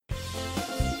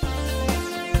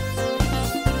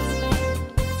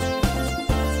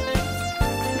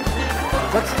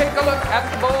Let's take a look at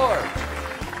the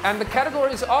board. And the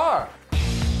categories are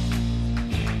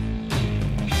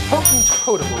Potent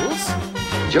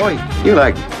Potables. Joey, you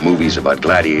like movies about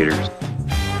gladiators?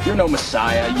 You're no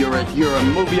messiah. You're a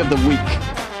movie of the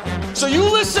week. So you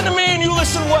listen to me and you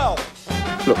listen well.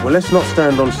 Look, well, let's not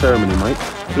stand on ceremony, mate.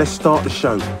 Let's start the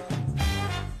show.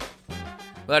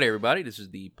 Howdy, everybody. This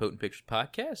is the Potent Pictures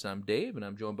Podcast. I'm Dave, and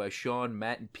I'm joined by Sean,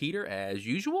 Matt, and Peter, as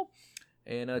usual.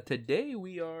 And today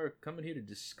we are coming here to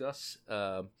discuss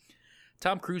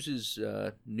Tom Cruise's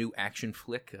new action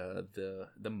flick,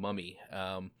 The Mummy.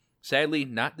 Sadly,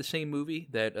 not the same movie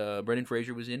that Brendan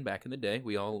Fraser was in back in the day.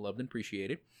 We all loved and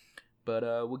appreciated. But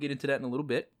we'll get into that in a little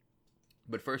bit.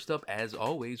 But first up, as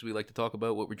always, we like to talk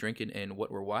about what we're drinking and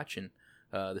what we're watching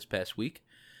this past week.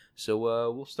 So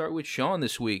we'll start with Sean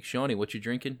this week. Shawnee, what you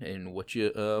drinking and what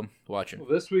you watching? Well,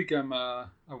 this week I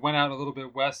went out a little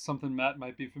bit west, something Matt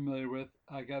might be familiar with.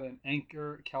 I got an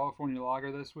Anchor California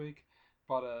lager this week.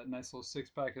 Bought a nice little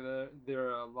 6-pack of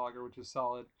their lager, which is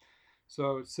solid.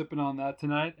 So sipping on that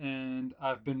tonight, and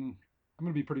I'm going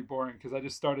to be pretty boring because I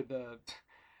just started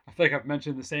I feel like I've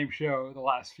mentioned the same show the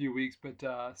last few weeks,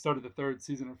 but started the 3rd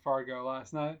season of Fargo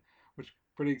last night, which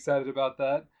pretty excited about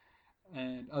that.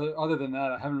 And other than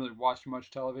that, I haven't really watched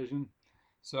much television.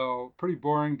 So pretty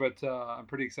boring, but I'm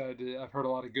pretty excited. I've heard a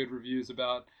lot of good reviews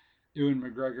about Ewan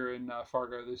McGregor in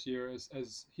Fargo this year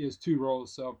as he has 2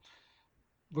 roles. So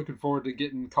looking forward to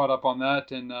getting caught up on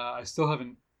that. And I still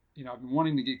haven't, I've been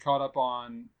wanting to get caught up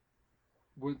on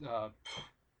with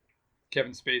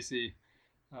Kevin Spacey,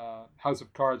 House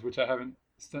of Cards, which I haven't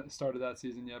started that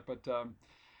season yet. But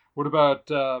what about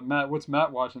Matt? What's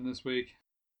Matt watching this week?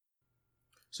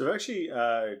 So I've actually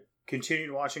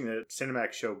continued watching the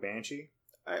Cinemax show Banshee.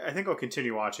 I think I'll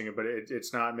continue watching it, but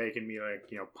it's not making me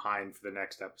pine for the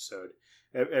next episode.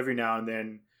 Every now and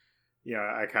then,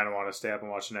 I kind of want to stay up and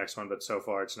watch the next one, but so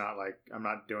far it's not like I'm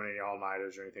not doing any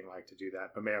all-nighters or anything like to do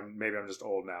that. But maybe I'm just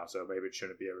old now, so maybe it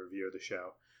shouldn't be a review of the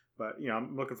show. But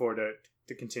I'm looking forward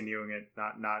to continuing it.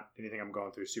 Not anything I'm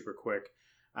going through super quick.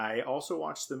 I also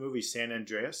watched the movie San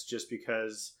Andreas just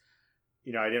because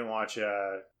I didn't watch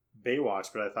Baywatch,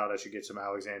 but I thought I should get some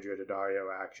Alexandria Daddario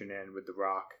action in with The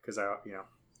Rock because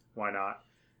why not?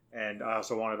 And I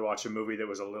also wanted to watch a movie that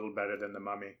was a little better than The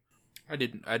Mummy. I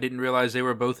didn't realize they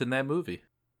were both in that movie.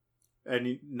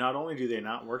 And not only do they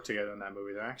not work together in that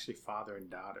movie, they're actually father and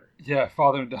daughter. Yeah,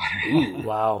 father and daughter. Ooh,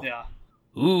 wow. Yeah.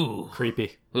 Ooh,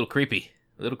 creepy. A little creepy.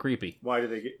 Why do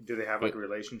they have like a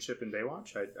relationship in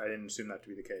Baywatch? I didn't assume that to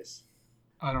be the case.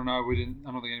 I don't know.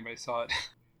 I don't think anybody saw it.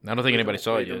 I don't think anybody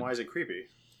saw it yet. Then why is it creepy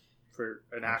for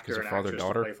an actor and father actress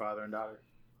daughter? to play father and daughter?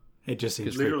 It just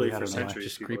seems literally creepy. for centuries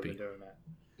just people creepy. have been doing that.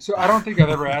 So I don't think I've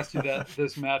ever asked you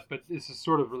this, Matt, but this is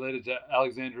sort of related to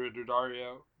Alexandria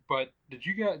Daddario. But did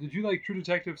you like True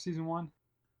Detective season 1?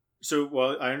 So,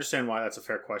 well, I understand why that's a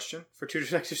fair question for True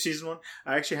Detective season 1.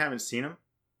 I actually haven't seen them,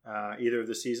 either of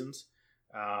the seasons.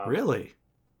 Really?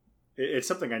 It's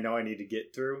something I know I need to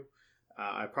get through.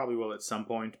 I probably will at some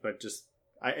point, but just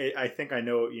I think I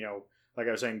know, like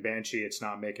I was saying, Banshee, it's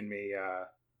not making me,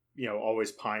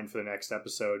 always pine for the next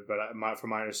episode. But from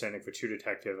my understanding for True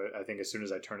Detective, I think as soon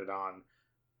as I turn it on,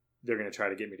 they're going to try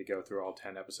to get me to go through all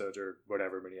 10 episodes or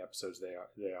whatever many episodes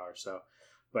they are. So,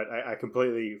 but I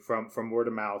completely, from word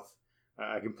of mouth,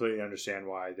 I completely understand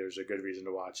why there's a good reason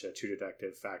to watch True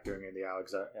Detective factoring in the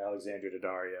Alexandria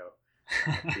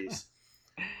Daddario piece.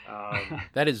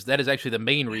 That is actually the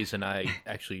main reason I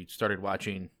actually started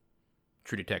watching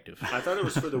True Detective. I thought it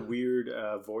was for the weird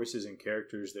voices and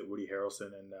characters that Woody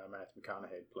Harrelson and Matthew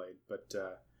McConaughey played, but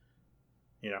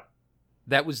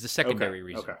that was the secondary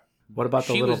reason. Okay. What about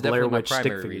the She little was Blair definitely my Witch stick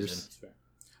primary figures? reason.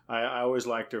 I always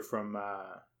liked her from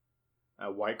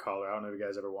White Collar. I don't know if you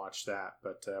guys ever watched that,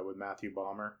 but with Matthew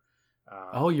Balmer.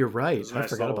 Oh, you're right. I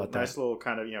forgot about that. Nice little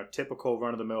kind of typical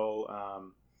run of the mill,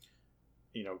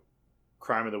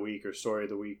 crime of the week or story of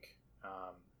the week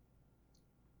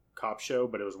cop show,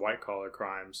 but it was white collar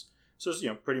crimes. So it's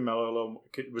pretty mellow.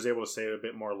 Was able to stay a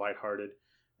bit more lighthearted,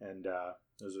 and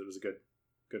it was a good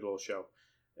little show.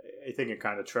 I think it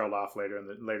kind of trailed off later in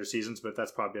the later seasons, but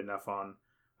that's probably enough on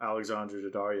Alexandra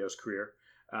Daddario's career.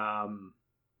 I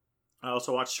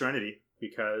also watched Serenity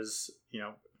because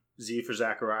Z for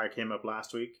Zachariah came up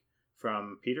last week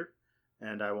from Peter,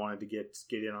 and I wanted to get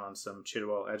in on some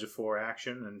Chidwell Ejiofor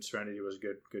action, and Serenity was a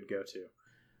good go-to.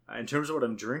 In terms of what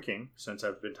I'm drinking, since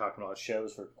I've been talking about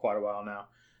shows for quite a while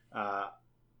now,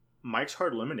 Mike's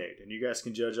Hard Lemonade, and you guys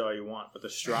can judge all you want, but the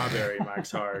strawberry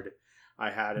Mike's Hard I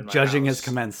had in my Judging house, has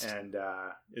commenced, and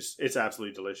it's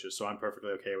absolutely delicious. So I'm perfectly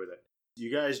okay with it.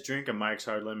 You guys drink a Mike's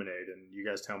Hard Lemonade, and you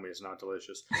guys tell me it's not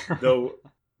delicious, though.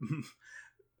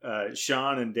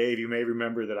 Sean and Dave, you may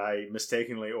remember that I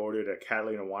mistakenly ordered a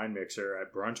Catalina wine mixer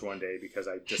at brunch one day because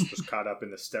I just was caught up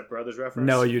in the Step Brothers reference.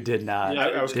 No, you did not. Yeah,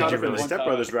 I was caught up in the really? Step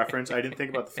Brothers reference. I didn't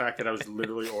think about the fact that I was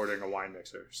literally ordering a wine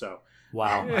mixer. So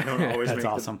Wow. I don't always That's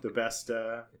make awesome. the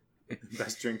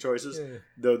best drink choices.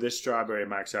 Though this strawberry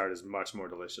Mike's Hard is much more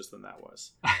delicious than that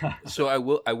was. So I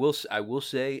will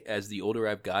say, as the older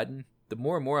I've gotten, the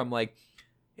more and more I'm like,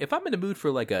 if I'm in the mood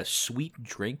for like a sweet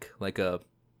drink, like a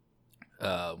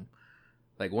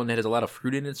like one that has a lot of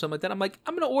fruit in it and something like that, I'm like,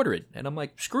 I'm gonna order it, and I'm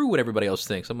like, screw what everybody else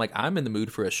thinks. I'm like, I'm in the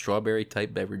mood for a strawberry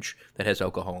type beverage that has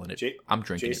alcohol in it. I'm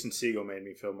drinking. Jason Segel made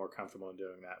me feel more comfortable in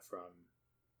doing that from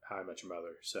How I Met Your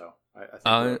Mother. So I think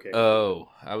we're okay. Oh,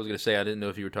 I was gonna say I didn't know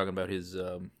if you were talking about his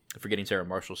Forgetting Sarah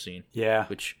Marshall scene. Yeah,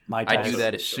 which my I do type.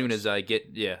 that as soon as I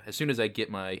get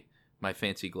my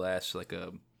fancy glass, like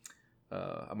a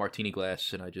martini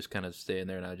glass, and I just kind of stay in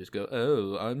there and I just go,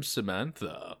 oh, I'm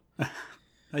Samantha.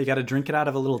 You got to drink it out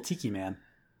of a little tiki man.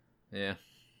 Yeah.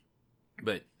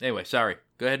 But anyway, sorry.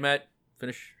 Go ahead, Matt.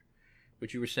 Finish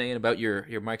what you were saying about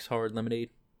your Mike's Hard lemonade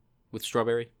with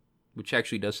strawberry, which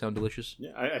actually does sound delicious.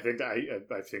 Yeah, I think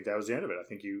that was the end of it. I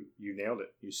think you nailed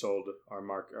it. You sold our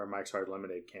Mike's Hard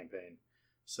Lemonade campaign.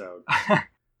 So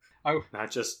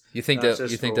not just you think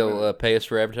they'll pay us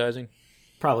for advertising?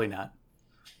 Probably not.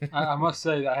 I must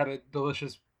say that I had a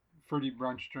delicious fruity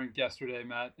brunch drink yesterday,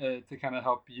 Matt, to kind of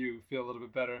help you feel a little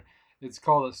bit better. It's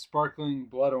called a sparkling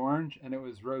blood orange, and it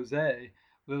was rosé,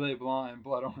 Lillet Blanc, and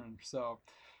blood orange. So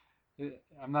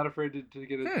I'm not afraid to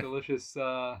get a delicious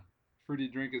fruity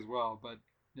drink as well. But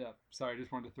yeah, sorry, I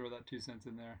just wanted to throw that 2 cents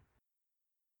in there.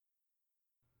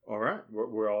 All right, we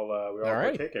all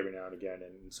right. partake every now and again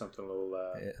in something a little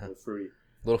fruity.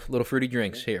 Little fruity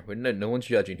drinks here. No one's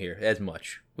judging here as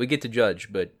much. We get to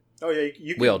judge, but oh yeah,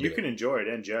 you can enjoy it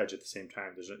and judge at the same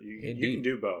time. You can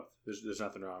do both. There's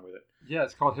nothing wrong with it. Yeah,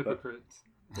 it's called hypocrites.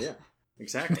 Yeah,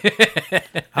 exactly.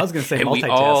 I was going to say and multitasking. We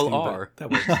all are. That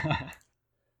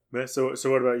works. So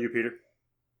what about you, Peter?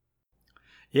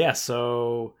 Yeah,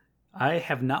 so I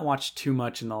have not watched too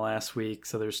much in the last week.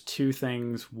 So there's 2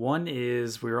 things. One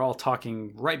is we were all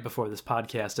talking right before this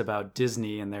podcast about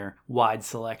Disney and their wide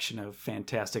selection of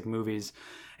fantastic movies.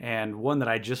 And one that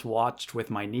I just watched with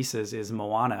my nieces is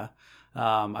Moana.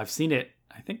 I've seen it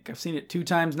 2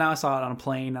 times now. I saw it on a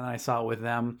plane and then I saw it with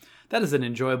them. That is an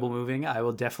enjoyable movie. I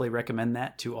will definitely recommend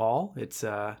that to all. It's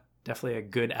definitely a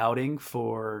good outing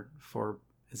for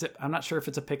is it? I'm not sure if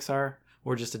it's a Pixar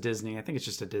or just a Disney. I think it's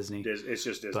just a Disney. It's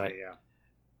just Disney, yeah.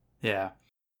 Yeah.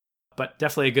 But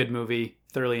definitely a good movie.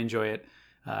 Thoroughly enjoy it.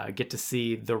 Get to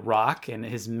see The Rock and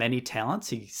his many talents.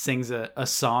 He sings a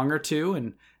song or two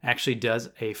and actually does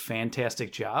a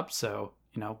fantastic job. So,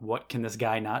 what can this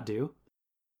guy not do?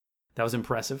 That was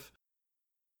impressive.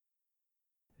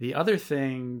 The other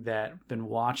thing that I've been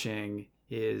watching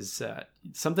is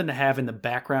something to have in the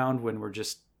background when we're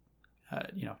just,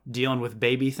 dealing with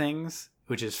baby things,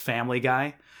 which is Family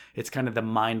Guy. It's kind of the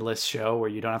mindless show where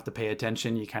you don't have to pay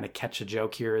attention. You kind of catch a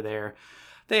joke here or there.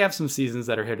 They have some seasons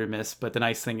that are hit or miss, but the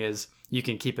nice thing is you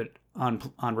can keep it on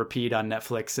repeat on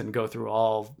Netflix and go through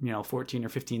all 14 or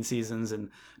 15 seasons and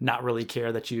not really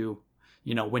care that you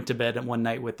went to bed one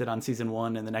night with it on season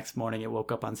 1 and the next morning it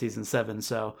woke up on season 7.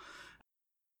 So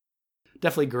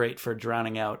definitely great for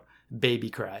drowning out baby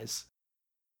cries.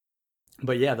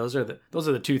 But yeah, those are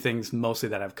the 2 things mostly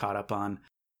that I've caught up on.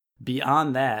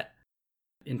 Beyond that,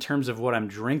 in terms of what I'm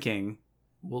drinking,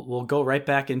 we'll go right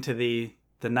back into the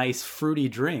nice fruity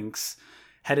drinks.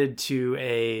 Headed to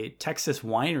a Texas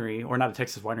winery, or not a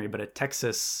Texas winery, but a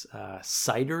Texas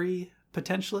cidery,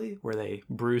 potentially, where they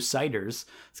brew ciders.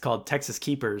 It's called Texas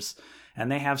Keepers,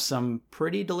 and they have some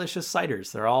pretty delicious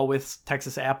ciders. They're all with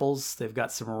Texas apples. They've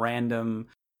got some random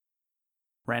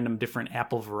different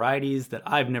apple varieties that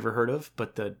I've never heard of,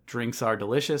 but the drinks are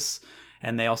delicious.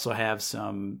 And they also have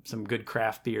some good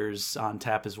craft beers on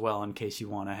tap as well in case you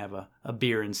want to have a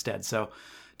beer instead. So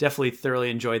definitely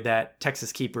thoroughly enjoyed that.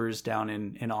 Texas Keepers down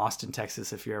in Austin,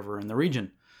 Texas, if you're ever in the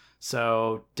region.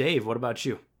 So Dave, what about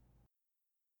you?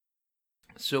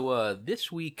 So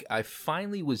this week I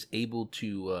finally was able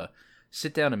to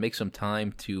sit down and make some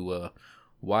time to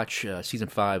watch season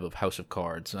 5 of House of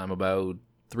Cards. I'm about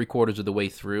 3/4 of the way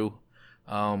through.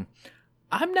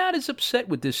 I'm not as upset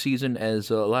with this season as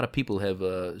a lot of people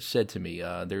have said to me.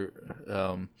 But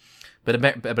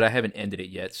I haven't ended it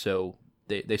yet. So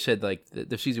they said like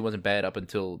the season wasn't bad up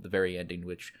until the very ending,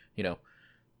 which I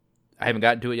haven't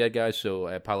gotten to it yet, guys. So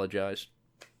I apologize.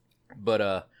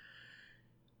 But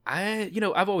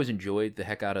I've always enjoyed the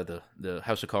heck out of the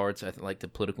House of Cards. I like the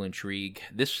political intrigue.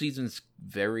 This season's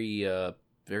very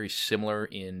very similar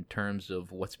in terms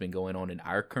of what's been going on in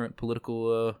our current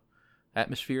political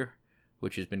atmosphere,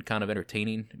 which has been kind of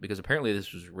entertaining because apparently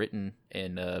this was written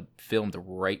and filmed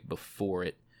right before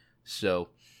it. So,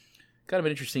 kind of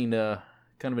an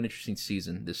interesting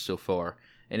season this so far.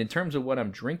 And in terms of what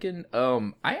I'm drinking,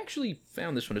 I actually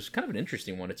found this one. It's kind of an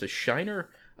interesting one. It's a Shiner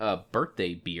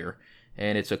birthday beer,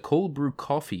 and it's a cold brew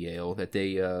coffee ale that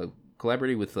they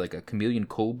collaborated with like a Chameleon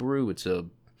Cold Brew. It's a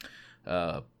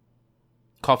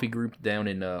coffee group down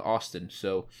in Austin.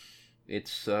 So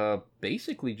it's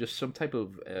basically just some type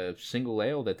of single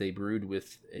ale that they brewed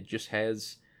with. It just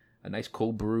has a nice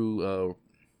cold brew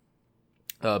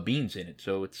beans in it.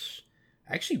 So it's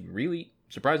actually really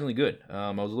surprisingly good. I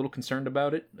was a little concerned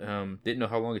about it. Didn't know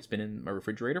how long it's been in my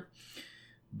refrigerator.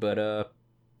 But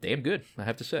damn good, I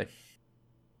have to say.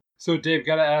 So, Dave,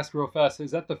 got to ask real fast,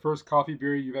 is that the first coffee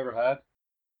beer you've ever had?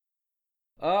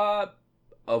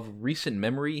 Of recent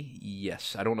memory,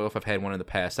 yes. I don't know if I've had one in the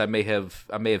past. I may have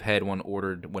had one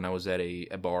ordered when I was at a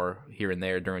bar here and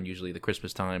there during usually the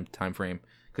Christmas time frame,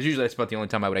 because usually that's about the only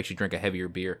time I would actually drink a heavier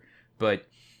beer. But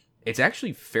it's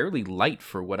actually fairly light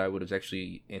for what I was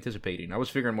actually anticipating. I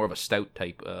was figuring more of a stout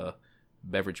type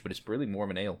beverage, but it's really more of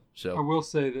an ale. So I will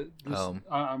say that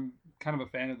I'm kind of a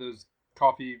fan of those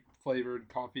coffee-flavored,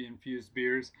 coffee-infused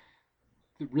beers.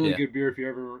 The really good beer, if you're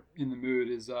ever in the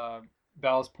mood, is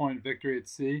Ballast Point Victory at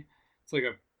Sea. It's like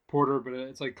a porter, but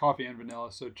it's like coffee and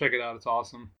vanilla, so check it out. It's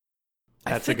awesome.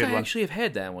 That's a good one. I actually have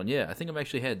had that one, yeah. I think I've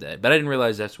actually had that, but I didn't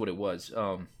realize that's what it was.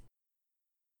 Well,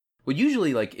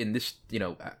 usually, like, in this, you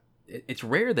know, it's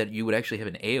rare that you would actually have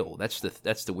an ale. That's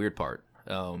the weird part.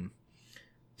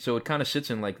 So it kind of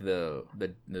sits in like the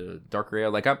darker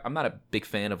ale. Like I'm not a big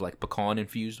fan of like pecan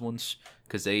infused ones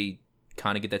because they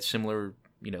kind of get that similar,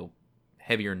 you know,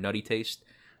 heavier nutty taste.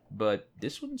 But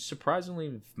this one's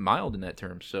surprisingly mild in that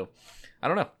term. So I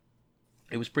don't know.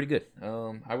 It was pretty good.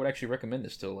 I would actually recommend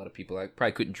this to a lot of people. I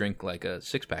probably couldn't drink like a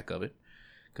 6-pack of it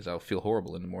because I'll feel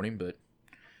horrible in the morning. But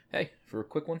hey, for a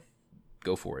quick one,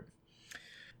 go for it.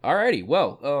 Alrighty,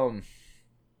 well,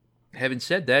 having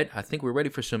said that, I think we're ready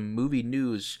for some movie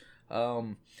news.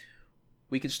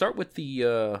 We can start with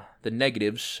the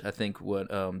negatives, I think,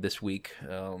 this week.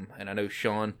 And I know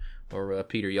Sean or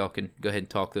Peter, y'all can go ahead and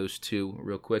talk those two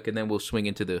real quick, and then we'll swing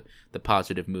into the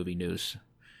positive movie news.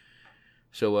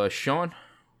 So, Sean,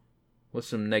 what's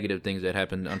some negative things that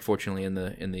happened, unfortunately, in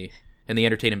the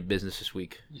entertainment business this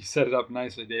week? You set it up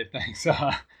nicely, Dave. Thanks.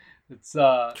 It's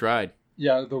tried.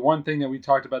 Yeah, the one thing that we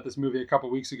talked about this movie a couple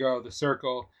weeks ago, The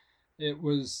Circle, it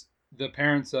was the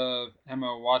parents of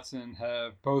Emma Watson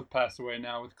have both passed away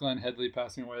now, with Glenn Headley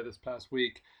passing away this past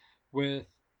week. With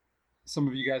some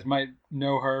of you guys might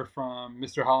know her from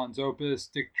Mr. Holland's Opus,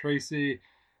 Dick Tracy,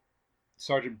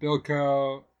 Sergeant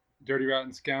Bilko, Dirty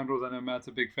Rotten Scoundrels. I know Matt's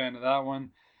a big fan of that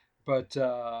one. But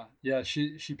yeah,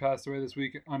 she passed away this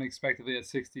week unexpectedly at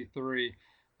 63.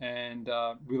 And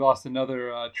we lost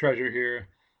another treasure here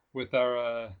with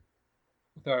our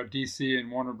DC and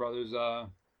Warner Brothers.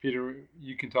 Peter,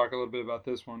 you can talk a little bit about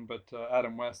this one, but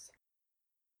Adam West.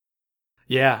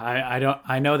 Yeah,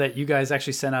 I know that you guys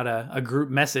actually sent out a group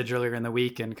message earlier in the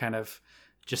week and kind of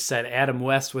just said Adam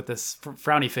West with this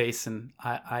frowny face, and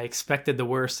I expected the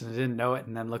worst and I didn't know it,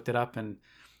 and then looked it up and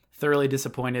thoroughly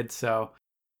disappointed. So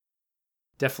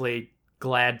definitely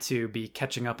glad to be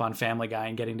catching up on Family Guy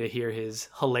and getting to hear his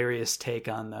hilarious take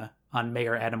on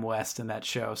Mayor Adam West in that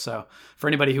show. So for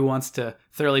anybody who wants to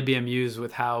thoroughly be amused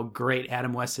with how great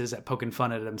Adam West is at poking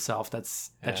fun at himself, that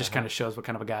just kind of shows what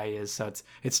kind of a guy he is. So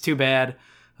it's too bad.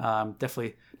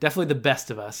 Definitely the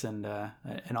best of us, and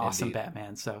an awesome Indeed.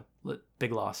 Batman. So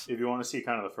big loss. If you want to see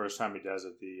kind of the first time he does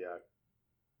it,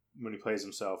 when he plays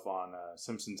himself on a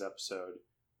Simpsons episode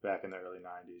back in the early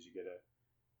 90s, you get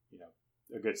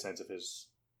a good sense of his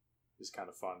kind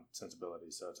of fun sensibility.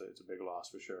 So it's a big loss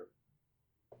for sure.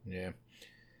 Yeah.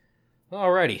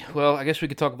 Alrighty. Well, I guess we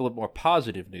could talk a little more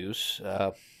positive news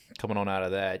coming on out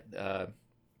of that.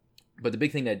 But the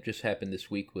big thing that just happened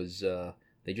this week was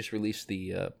they just released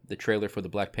the trailer for the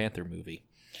Black Panther movie.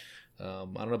 I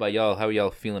don't know about y'all. How are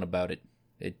y'all feeling about it?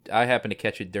 I happened to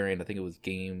catch it during, I think it was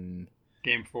Game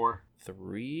 4.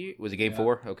 3? Was it Game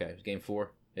 4? Okay, it was Game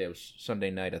 4. Yeah, it was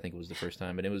Sunday night, I think it was the first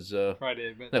time. And it was...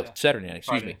 Friday. Saturday night,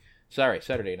 excuse me. Sorry,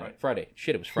 Saturday night. Friday.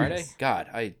 Shit, it was Friday?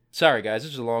 God, sorry guys,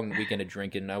 this is a long weekend of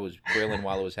drinking. I was grilling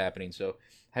while it was happening, so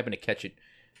I happened to catch it.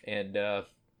 And,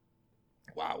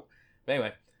 wow. But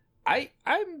anyway,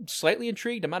 I'm slightly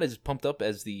intrigued. I'm not as pumped up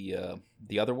as the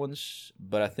other ones,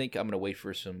 but I think I'm going to wait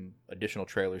for some additional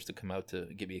trailers to come out to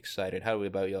get me excited. How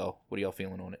about y'all? What are y'all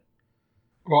feeling on it?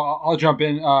 Well, I'll jump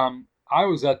in. I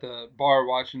was at the bar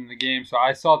watching the game, so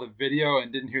I saw the video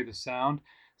and didn't hear the sound.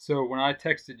 So when I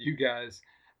texted you guys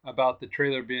about the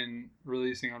trailer being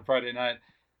releasing on Friday night,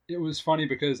 it was funny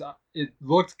because it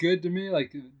looked good to me.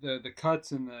 Like the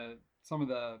cuts and some of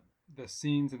the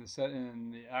scenes and the set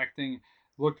and the acting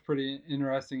looked pretty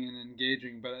interesting and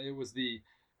engaging. But it was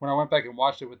when I went back and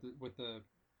watched it with the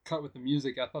cut with the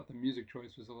music, I thought the music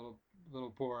choice was a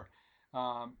little poor.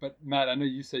 But Matt, I know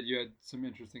you said you had some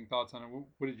interesting thoughts on it.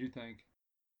 What did you think?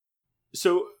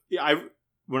 So yeah,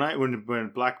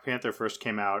 when Black Panther first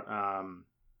came out,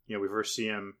 we first see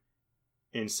him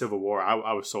in Civil War.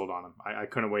 I was sold on him. I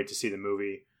couldn't wait to see the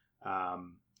movie.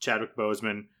 Chadwick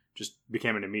Boseman, just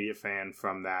became an immediate fan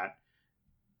from that.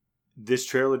 This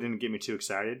trailer didn't get me too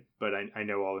excited, but I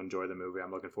know I'll enjoy the movie.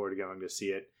 I'm looking forward to going to see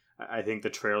it. I think the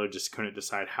trailer just couldn't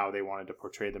decide how they wanted to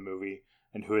portray the movie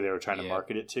and who they were trying to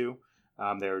market it to.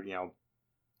 They were,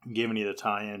 giving you the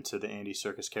tie-in to the Andy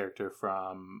Serkis character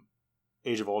from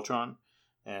Age of Ultron.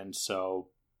 And so,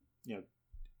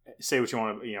 say what you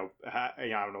want to, I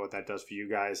don't know what that does for you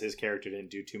guys. His character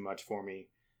didn't do too much for me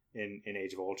in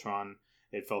Age of Ultron.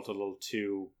 It felt a little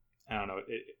too,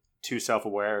 too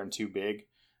self-aware and too big.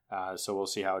 So we'll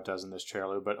see how it does in this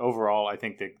trailer. But overall, I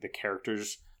think the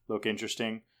characters look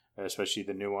interesting, especially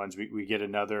the new ones. We get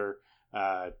another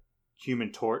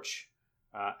Human Torch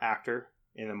actor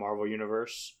in the Marvel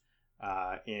Universe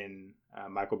in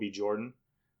Michael B. Jordan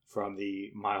from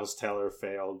the Miles Teller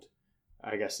failed,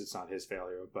 I guess it's not his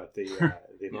failure, but the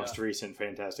most recent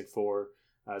Fantastic Four.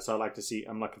 So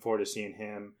I'm looking forward to seeing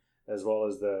him, as well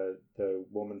as the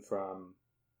woman from,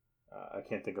 I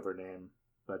can't think of her name,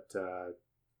 but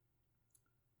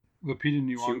Lupita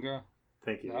Nyong'o.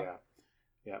 Thank you.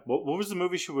 Yeah. What was the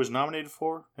movie she was nominated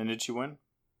for, and did she win?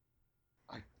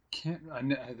 I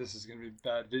know this is going to be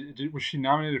bad. Was she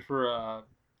nominated for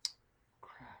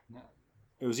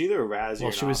It was either a Razzie. Well,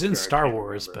 or she was Oscar, in Star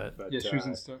Wars, but yeah, she was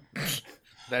in Star.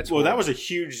 That was a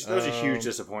huge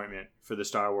disappointment for the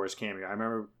Star Wars cameo. I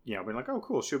remember, being like, "Oh,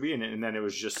 cool, she'll be in it," and then it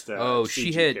was just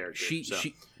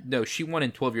she won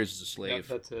in 12 Years as a Slave.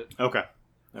 Yeah, that's it. Okay.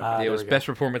 It was best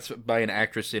performance by an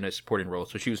actress in a supporting role,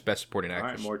 so she was best supporting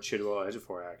actress. All right, more Chidwell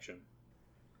Ejiofor action.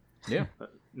 Yeah.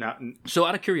 Now, so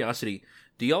out of curiosity,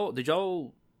 did y'all the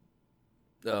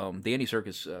Andy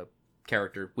Serkis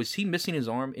character, was he missing his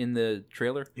arm in the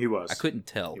trailer? He was. I couldn't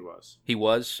tell. He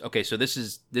was. Okay, so this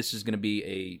is going to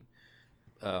be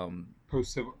a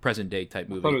present day type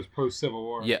movie. I thought it was post Civil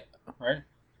War. Yeah. Right.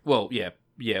 Well, yeah,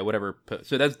 whatever.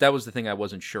 So that was the thing I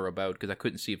wasn't sure about, because I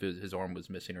couldn't see if his arm was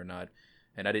missing or not,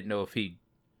 and I didn't know if he.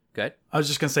 Go ahead. I was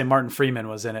just gonna say Martin Freeman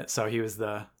was in it, so he was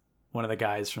one of the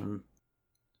guys from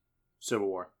Civil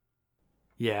War.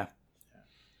 Yeah.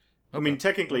 I mean,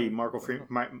 technically, Martin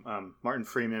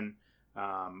Freeman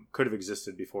could have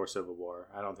existed before Civil War.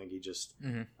 I don't think he just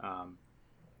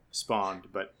spawned,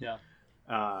 but yeah.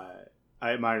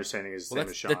 My understanding is the same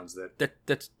as Sean's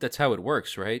that's how it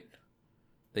works, right?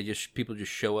 People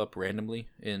just show up randomly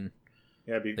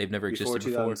they've never existed before.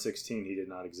 Before 2016, he did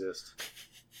not exist.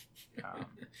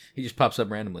 He just pops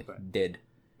up randomly, dead.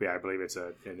 Yeah, I believe it's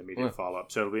an immediate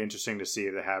follow-up. So it'll be interesting to see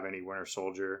if they have any Winter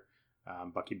Soldier,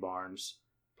 Bucky Barnes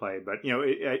play. But,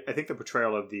 I think the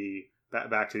portrayal of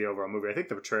back to the overall movie, I think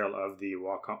the portrayal of the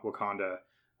Wakanda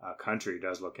country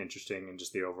does look interesting, and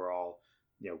just the overall,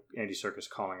 Andy Serkis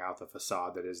calling out the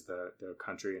facade that is the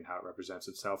country and how it represents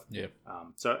itself. Yeah.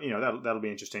 So, that'll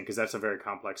be interesting, because that's a very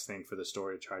complex thing for the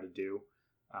story to try to do,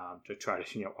 to try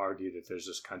to, argue that there's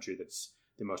this country that's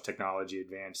the most technology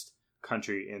advanced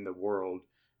country in the world,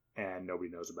 and nobody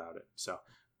knows about it. So,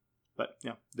 but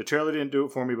the trailer didn't do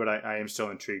it for me, but I am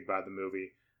still intrigued by the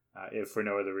movie, if for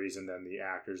no other reason than the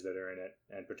actors that are in it,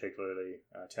 and particularly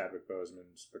Chadwick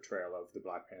Boseman's portrayal of the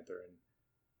Black Panther in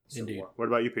Civil War. What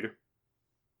about you, Peter?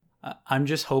 I'm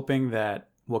just hoping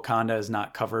that Wakanda is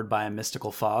not covered by a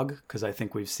mystical fog, because I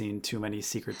think we've seen too many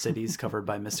secret cities covered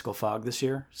by mystical fog this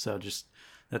year. So just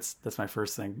that's my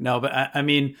first thing. No, but I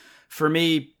mean, for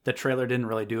me, the trailer didn't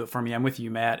really do it for me. I'm with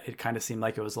you, Matt. It kind of seemed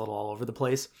like it was a little all over the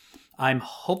place. I'm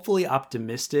hopefully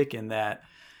optimistic in that,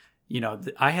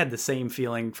 I had the same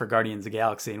feeling for Guardians of the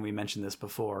Galaxy, and we mentioned this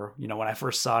before. When I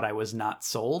first saw it, I was not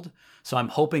sold. So I'm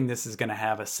hoping this is going to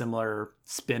have a similar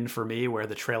spin for me, where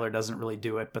the trailer doesn't really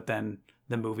do it, but then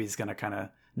the movie's going to kind of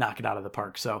knock it out of the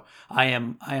park. So I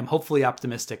am hopefully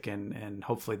optimistic, and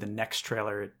hopefully the next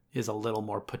trailer is a little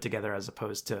more put together, as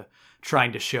opposed to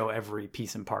trying to show every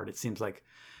piece and part. It seems like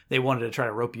they wanted to try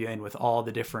to rope you in with all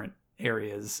the different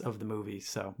areas of the movie,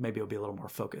 so maybe it'll be a little more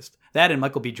focused. That and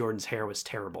Michael B. Jordan's hair was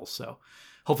terrible, so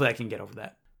hopefully I can get over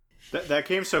that. That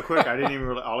came so quick. I didn't even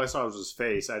really. All I saw was his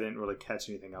face. I didn't really catch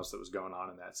anything else that was going on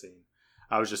in that scene.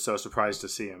 I was just so surprised to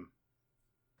see him.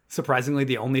 Surprisingly,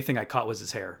 the only thing I caught was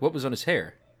his hair. What was on his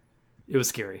hair? It was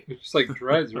scary. It's just like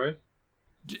dreads, right?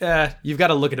 You've got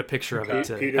to look at a picture of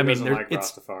it. Peter doesn't like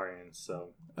Rastafarians, so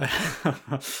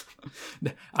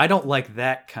I don't like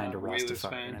that kind of Whalers Rastafarian.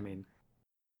 fan. I mean,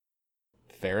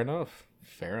 Fair enough.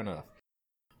 Fair enough.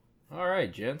 All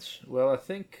right, gents. Well, I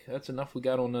think that's enough we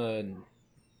got on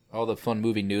all the fun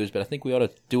movie news, but I think we ought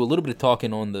to do a little bit of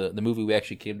talking on the movie we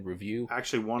actually came to review.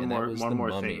 Actually, one And that more was thing. The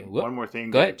Mummy. One more thing,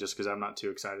 Go ahead. just because I'm not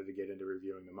too excited to get into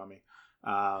reviewing The Mummy.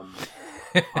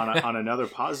 On another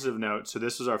positive note, so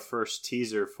this was our first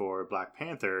teaser for Black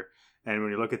Panther, and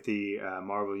when you look at the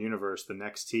Marvel Universe, the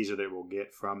next teaser that we'll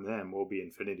get from them will be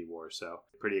Infinity War. So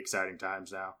pretty exciting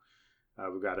times now.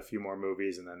 We've got a few more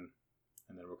movies, and then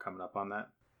we're coming up on that.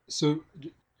 So,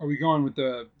 are we going with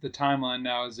the timeline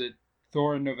now? Is it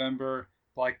Thor in November,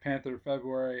 Black Panther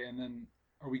February, and then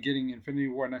are we getting Infinity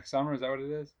War next summer? Is that what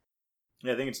it is?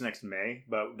 Yeah, I think it's next May,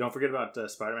 but don't forget about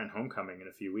Spider-Man Homecoming in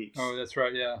a few weeks. Oh, that's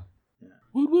right. Yeah.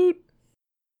 Woot woot.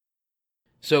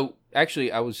 So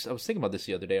actually, I was thinking about this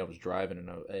the other day. I was driving,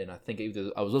 and I think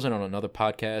either I was listening on another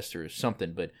podcast or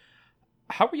something. But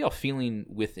how are y'all feeling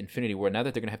with Infinity War now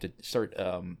that they're gonna have to start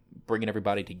bringing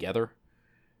everybody together?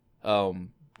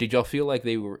 Did y'all feel like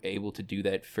they were able to do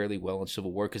that fairly well in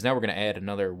Civil War? Because now we're gonna add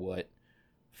another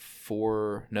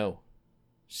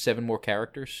 7 more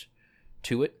characters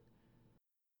to it.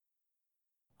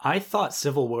 I thought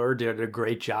Civil War did a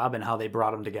great job in how they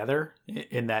brought them together.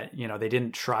 In that, they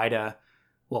didn't try to.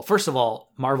 Well, first of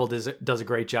all, Marvel does a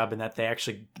great job in that they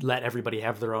actually let everybody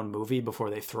have their own movie before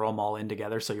they throw them all in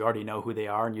together. So you already know who they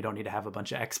are, and you don't need to have a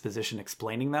bunch of exposition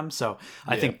explaining them. So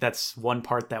I think that's one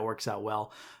part that works out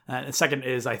well. The second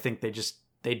is I think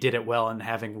they did it well in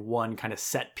having one kind of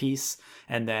set piece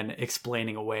and then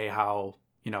explaining away how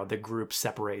the group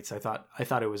separates. I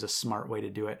thought it was a smart way to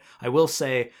do it. I will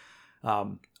say.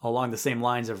 Along the same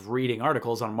lines of reading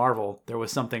articles on Marvel, there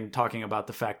was something talking about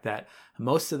the fact that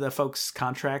most of the folks'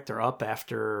 contract are up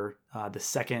after the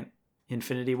second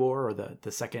Infinity War or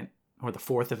the second or the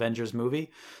fourth Avengers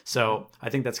movie. So I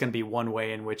think that's going to be one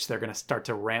way in which they're going to start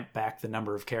to ramp back the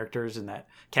number of characters, and that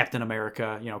Captain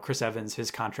America, Chris Evans, his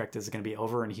contract is going to be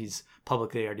over, and he's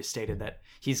publicly already stated that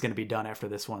he's going to be done after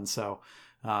this one. So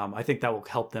I think that will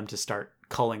help them to start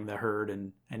culling the herd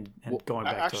and going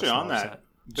back actually to a smaller on that. set.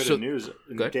 Bit of news,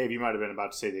 Dave, you might have been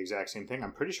about to say the exact same thing.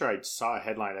 I'm pretty sure I saw a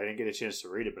headline. I didn't get a chance to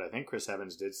read it, but I think Chris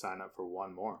Evans did sign up for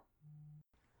one more.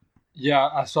 Yeah,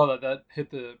 I saw that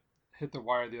hit the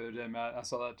wire the other day, Matt. I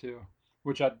saw that too.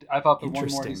 Which I thought the one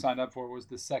more he signed up for was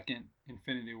the second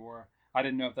Infinity War. I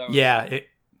didn't know if that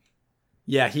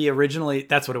was he originally,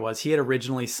 that's what it was. He had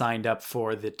originally signed up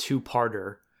for the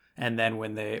two-parter, and then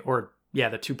the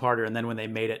two-parter, and then when they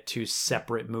made it 2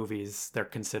 separate movies, they're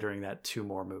considering that 2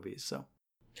 more movies.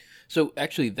 So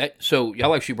actually,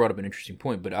 y'all actually brought up an interesting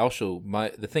point, but also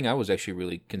the thing I was actually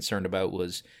really concerned about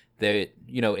was that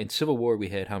in Civil War we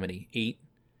had how many 8?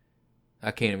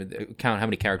 I can't even count how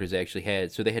many characters they actually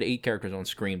had. So they had 8 characters on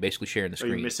screen, basically sharing the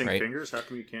screen. Are you missing right? fingers? How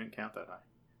come you can't count that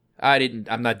high?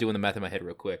 I'm not doing the math in my head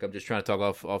real quick. I'm just trying to talk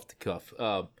off the cuff.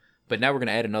 But now we're going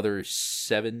to add another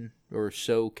 7 or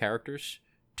so characters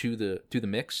to the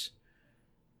mix.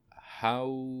 How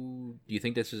do you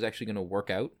think this is actually going to work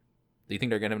out? Do you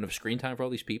think they're going to have enough screen time for all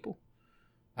these people?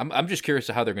 I'm just curious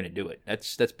to how they're going to do it.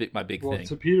 That's my big thing.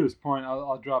 To Peter's point,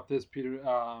 I'll drop this, Peter,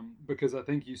 because I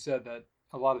think you said that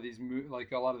a lot of these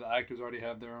a lot of the actors already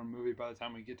have their own movie by the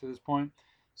time we get to this point,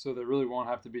 so there really won't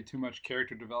have to be too much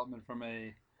character development from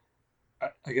an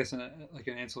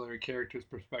ancillary character's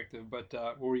perspective. But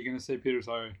what were you going to say, Peter?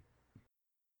 Sorry.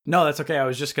 No, that's okay. I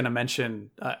was just going to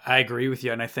mention, I agree with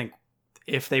you. And I think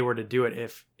if they were to do it,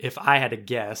 if I had to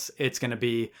guess, it's going to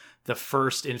be the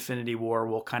first Infinity War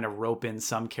will kind of rope in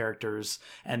some characters.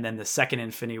 And then the second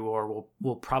Infinity War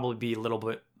will probably be a little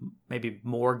bit, maybe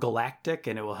more galactic,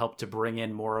 and it will help to bring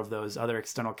in more of those other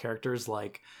external characters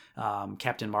like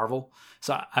Captain Marvel.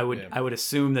 So I would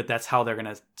assume that that's how they're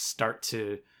going to start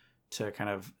to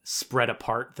kind of spread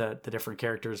apart the different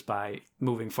characters by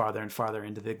moving farther and farther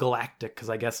into the galactic, because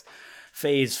I guess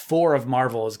phase 4 of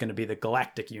Marvel is going to be the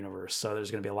galactic universe, so there's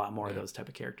going to be a lot more of those type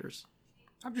of characters.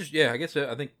 I guess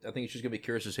I think it's just going to be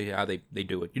curious to see how they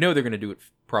do it. They're going to do it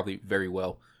probably very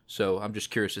well, so I'm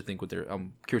just curious to think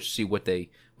I'm curious to see what they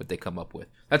come up with.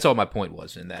 That's all my point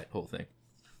was in that whole thing.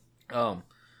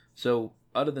 So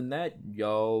other than that,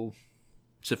 y'all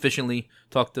sufficiently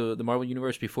talk to the Marvel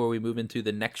Universe before we move into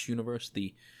the next universe,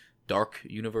 the Dark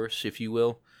Universe, if you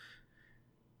will.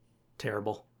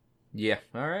 Terrible. Yeah,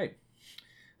 all right.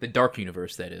 The Dark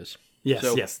Universe, that is.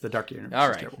 Yes, the Dark Universe. All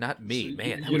right, not me,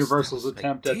 man. Universal's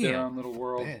attempt at their own little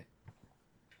world. Bad.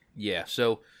 Yeah,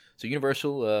 so So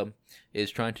Universal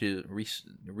is trying to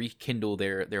rekindle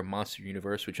their monster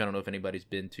universe, which I don't know if anybody's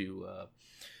been to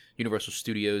Universal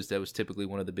Studios. That was typically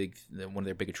one of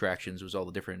their big attractions. Was all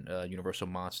the different Universal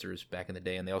monsters back in the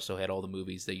day, and they also had all the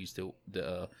movies they used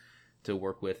to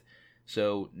work with.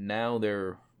 So now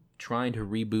they're trying to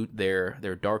reboot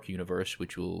their Dark Universe,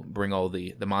 which will bring all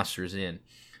the monsters in.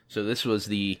 So this was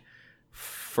the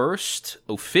first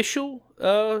official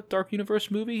Dark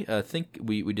Universe movie. I think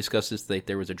we discussed this, that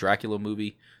there was a Dracula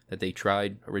movie that they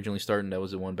tried originally starting. That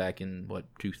was the one back in,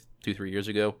 2-3 years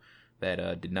ago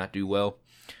that did not do well.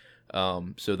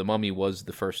 So The Mummy was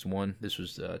the first one. This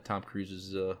was Tom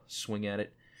Cruise's swing at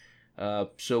it.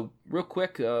 So real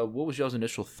quick, what was y'all's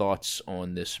initial thoughts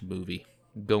on this movie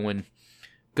going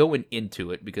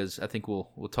into it? Because I think we'll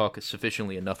talk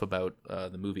sufficiently enough about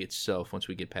the movie itself once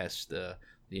we get past the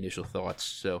initial thoughts.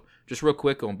 So just real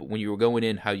quick on when you were going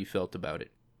in, how you felt about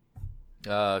it.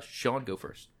 Sean, go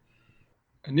first.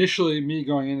 Initially, me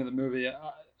going into the movie,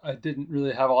 I didn't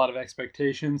really have a lot of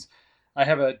expectations. I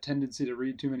have a tendency to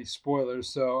read too many spoilers,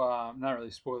 so not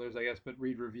really spoilers, I guess, but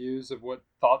read reviews of what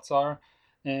thoughts are.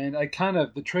 And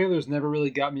the trailers never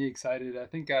really got me excited. I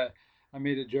think I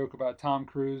made a joke about Tom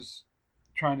Cruise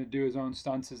trying to do his own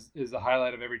stunts is the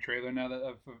highlight of every trailer now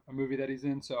of a movie that he's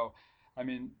in. So, I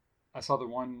mean, I saw the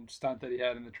one stunt that he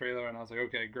had in the trailer, and I was like,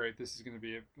 okay, great, this is going to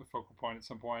be a focal point at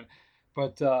some point.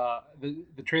 But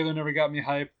the trailer never got me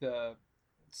hyped. The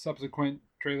subsequent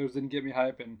trailers didn't get me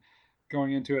hyped, and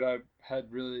going into it, I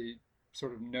had really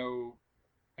sort of no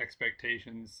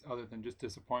expectations other than just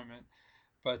disappointment.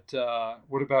 But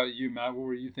what about you, Matt? What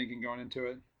were you thinking going into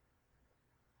it?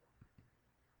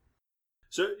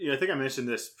 So, I think I mentioned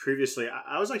this previously.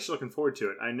 I was actually looking forward to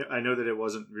it. I know that it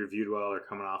wasn't reviewed well or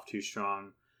coming off too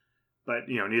strong, but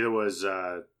neither was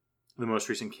the most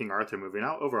recent King Arthur movie. And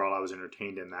overall, I was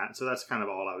entertained in that. So that's kind of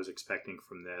all I was expecting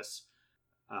from this.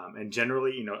 And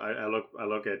generally, I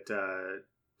look at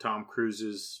Tom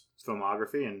Cruise's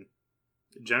filmography, and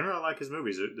generally, I like his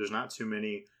movies. There's not too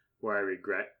many where I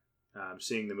regret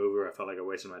seeing the movie where I felt like I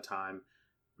wasted my time.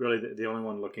 Really, the only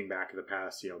one looking back at the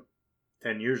past,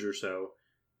 10 years or so,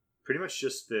 pretty much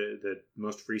just the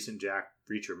most recent Jack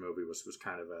Reacher movie was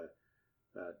kind of a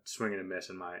swing and a miss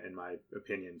in my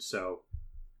opinion. So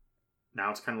now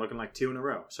it's kind of looking like two in a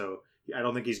row. So I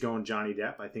don't think he's going Johnny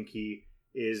Depp. I think he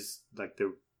is like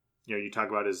you talk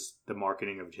about the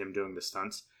marketing of him doing the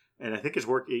stunts, and I think his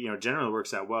work generally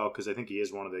works out well, because I think he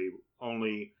is one of the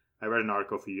only. I read an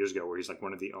article a few years ago where he's like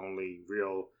one of the only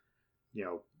real,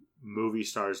 movie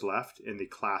stars left in the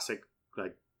classic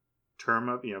term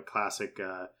of classic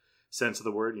sense of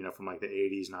the word, from like the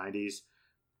 80s, 90s,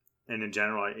 and in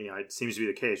general, it seems to be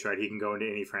the case, right? He can go into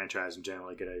any franchise and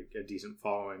generally get a decent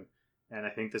following, and I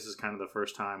think this is kind of the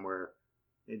first time where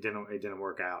it didn't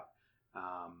work out,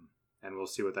 and we'll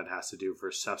see what that has to do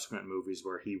for subsequent movies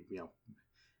where he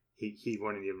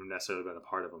wouldn't even necessarily been a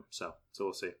part of them. So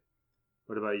we'll see.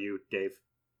 What about you, Dave?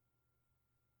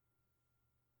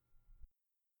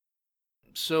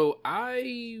 So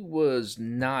I was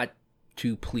not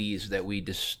too pleased that we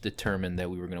just determined that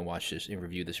we were going to watch this and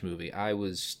review this movie. I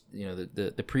was,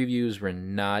 the previews were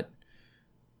not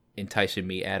enticing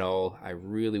me at all. I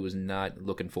really was not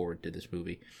looking forward to this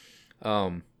movie.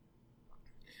 But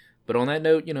on that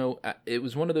note, it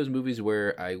was one of those movies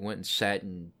where I went and sat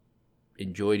and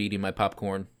enjoyed eating my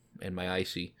popcorn and my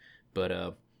icy,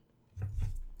 but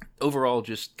overall,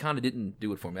 just kind of didn't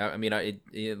do it for me. I mean,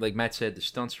 like Matt said, the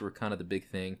stunts were kind of the big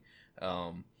thing.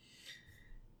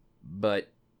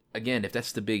 But again, if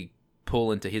that's the big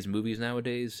pull into his movies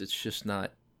nowadays, it's just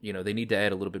not. They need to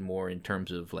add a little bit more in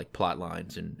terms of like plot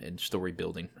lines and story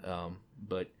building.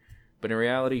 But in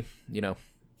reality,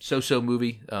 so-so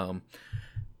movie.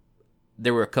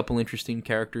 There were a couple interesting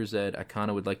characters that I kind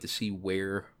of would like to see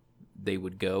where they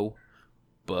would go,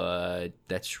 but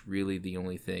that's really the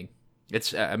only thing.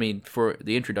 It's, for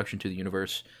the introduction to the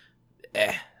universe,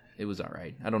 it was all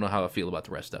right. I don't know how I feel about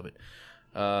the rest of it.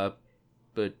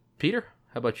 But Peter,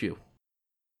 how about you?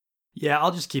 Yeah,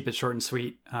 I'll just keep it short and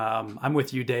sweet. I'm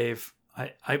with you, Dave.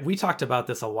 We talked about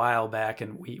this a while back,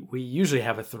 and we usually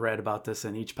have a thread about this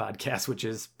in each podcast, which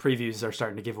is previews are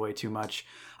starting to give away too much.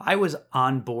 I was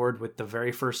on board with the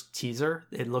very first teaser.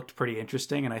 It looked pretty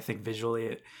interesting, and I think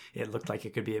visually it looked like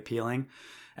it could be appealing.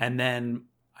 And then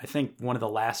I think one of the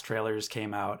last trailers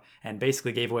came out and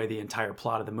basically gave away the entire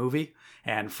plot of the movie.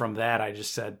 And from that, I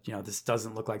just said, this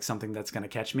doesn't look like something that's going to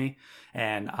catch me.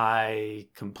 And I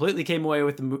completely came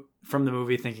away from the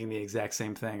movie thinking the exact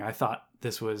same thing. I thought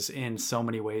this was in so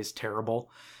many ways terrible.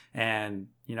 And,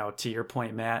 to your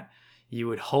point, Matt, you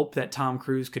would hope that Tom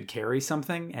Cruise could carry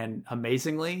something, and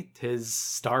amazingly, his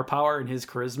star power and his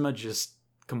charisma just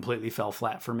completely fell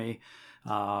flat for me.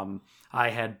 I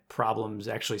had problems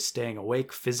actually staying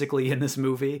awake physically in this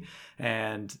movie,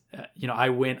 and I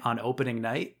went on opening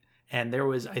night, and there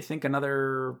was, I think,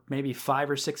 another maybe 5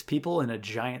 or 6 people in a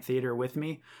giant theater with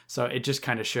me. So it just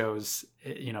kind of shows,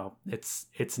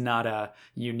 it's not a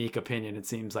unique opinion. It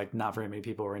seems like not very many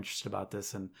people were interested about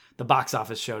this, and the box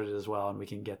office showed it as well, and we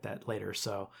can get that later.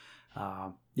 So,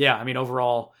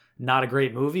 overall, not a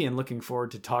great movie, and looking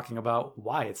forward to talking about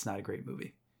why it's not a great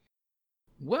movie.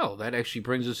 Well, that actually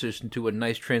brings us into a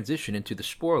nice transition into the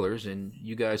spoilers, and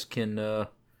you guys can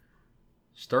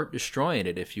start destroying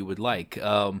it if you would like.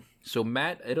 So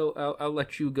Matt, I'll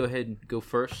let you go ahead and go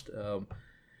first.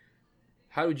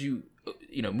 How did you,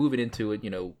 moving into it,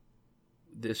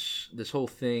 this whole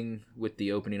thing with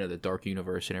the opening of the Dark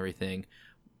Universe and everything,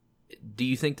 do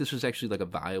you think this was actually like a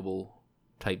viable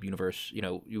type universe?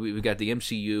 We've got the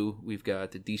MCU, we've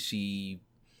got the DC.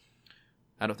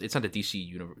 It's not the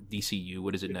DCU.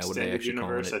 What is it now? What are they actually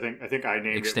universe, calling it? I think I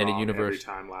named Extended it wrong universe. every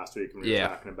time last week when we were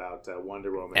talking about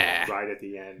Wonder Woman. Right at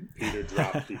the end, Peter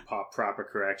dropped the proper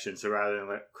correction. So rather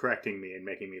than correcting me and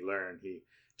making me learn, he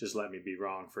just let me be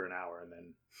wrong for an hour and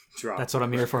then dropped. That's what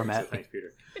I'm here for, Matt. So thanks,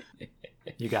 Peter.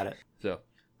 You got it.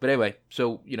 But anyway,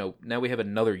 now we have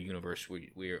another universe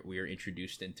we are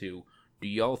introduced into. Do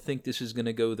y'all think this is going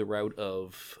to go the route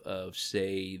of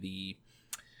say the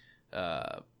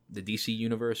DC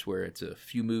universe, where it's a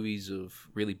few movies of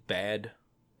really bad,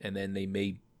 and then they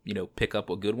may, pick up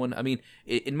a good one? I mean,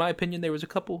 in my opinion, there's a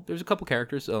couple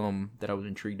characters that I was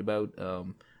intrigued about. I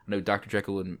know Dr.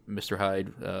 Jekyll and Mr.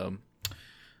 Hyde,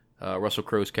 Russell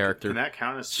Crowe's character. Can that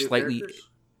count as two slightly characters?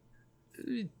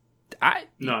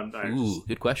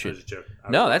 Good question.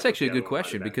 No, that's actually a good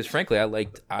question, because frankly,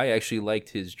 I actually liked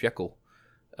his Jekyll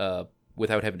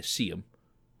without having to see him,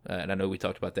 and I know we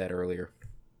talked about that earlier.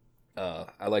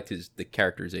 I liked the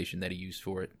characterization that he used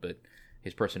for it, but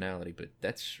his personality. But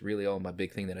that's really all my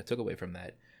big thing that I took away from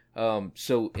that.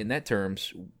 So in that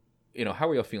terms, how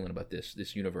are y'all feeling about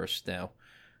this universe now,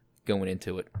 going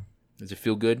into it? Does it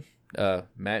feel good?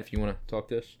 Matt, if you want to talk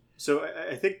to us. So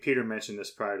I think Peter mentioned this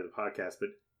prior to the podcast, but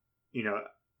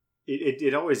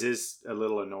it always is a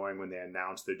little annoying when they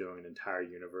announce they're doing an entire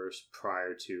universe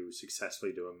prior to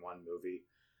successfully doing one movie.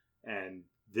 And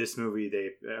this movie,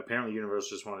 apparently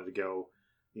Universal just wanted to go,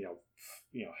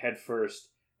 head first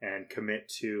and commit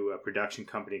to a production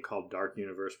company called Dark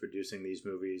Universe producing these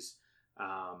movies,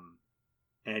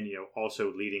 and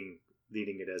also leading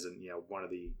it as one of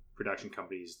the production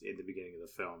companies in the beginning of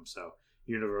the film. So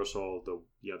Universal,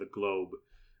 the globe,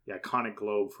 the iconic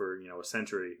globe for a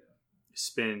century,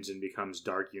 spins and becomes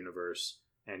Dark Universe,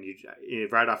 and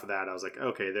right off of that, I was like,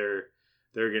 okay, they're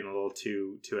getting a little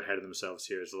too ahead of themselves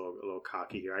here. It's a little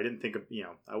cocky here. I didn't think of,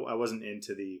 I wasn't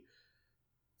into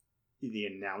the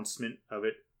announcement of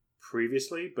it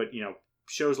previously, but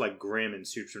shows like Grimm and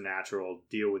Supernatural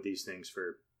deal with these things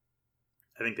for,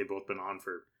 I think they've both been on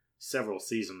for several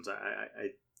seasons.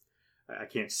 I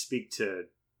can't speak to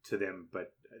them,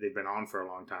 but they've been on for a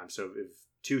long time. So if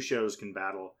 2 shows can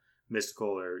battle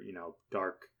mystical or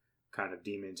dark kind of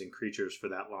demons and creatures for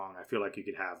that long, I feel like you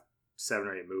could have 7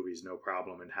 or 8 movies, no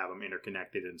problem, and have them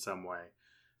interconnected in some way.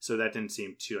 So that didn't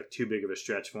seem too big of a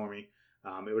stretch for me.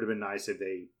 It would have been nice if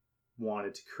they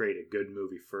wanted to create a good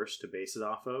movie first to base it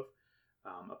off of.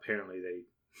 Apparently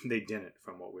they didn't,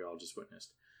 from what we all just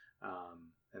witnessed.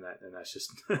 And that's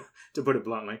just to put it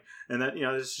bluntly. And that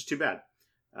it's just too bad.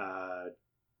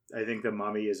 I think The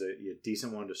Mummy is a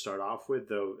decent one to start off with,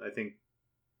 though. I think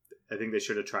they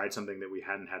should have tried something that we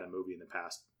hadn't had a movie in the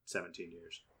past 17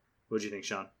 years. What do you think,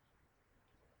 Sean?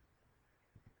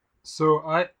 So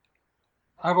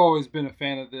I've always been a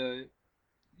fan of the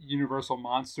Universal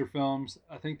monster films.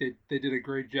 I think they did a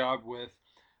great job with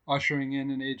ushering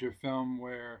in an age of film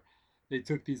where they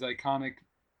took these iconic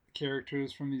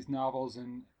characters from these novels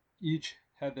and each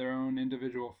had their own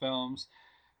individual films.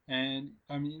 And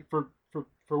I mean, for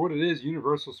what it is,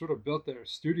 Universal sort of built their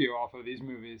studio off of these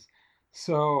movies.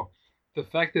 So the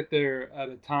fact that they're at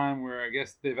a time where I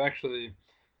guess they've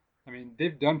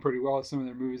done pretty well with some of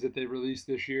their movies that they released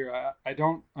this year. I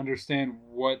don't understand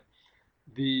what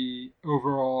the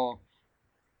overall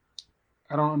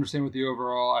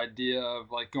idea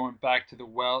of like going back to the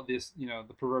well,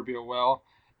 the proverbial well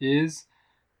is,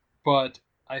 but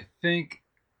I think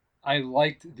I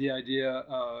liked the idea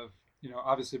of,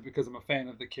 obviously because I'm a fan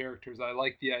of the characters, I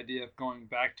like the idea of going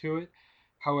back to it.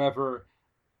 However,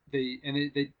 they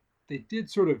did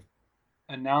sort of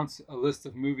announce a list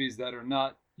of movies that are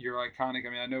not your iconic. I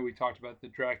mean, I know we talked about the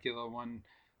Dracula one,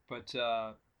 but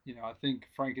I think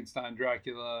Frankenstein,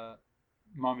 Dracula,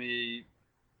 Mummy,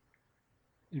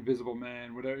 Invisible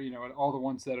Man, whatever, all the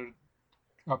ones that are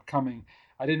upcoming,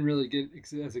 I didn't really get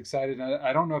as excited.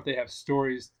 I don't know if they have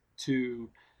stories to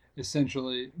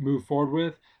essentially move forward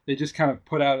with. They just kind of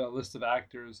put out a list of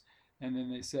actors, and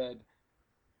then they said,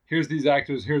 here's these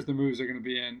actors, here's the movies they're going to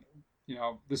be in,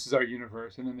 this is our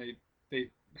universe. And then they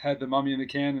had the Mummy in the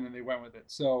can, and then they went with it.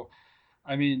 So,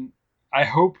 I mean, I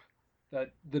hope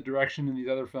that the direction in these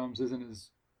other films isn't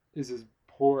as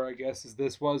poor, I guess, as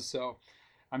this was. So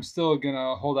I'm still going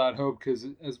to hold out hope, because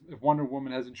if Wonder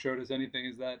Woman hasn't showed us anything,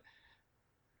 is that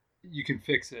you can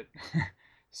fix it.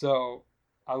 So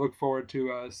I look forward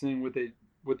to seeing what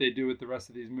they do with the rest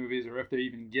of these movies, or if they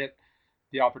even get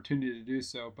the opportunity to do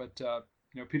so. But,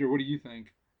 Peter, what do you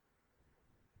think?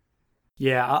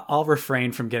 Yeah, I'll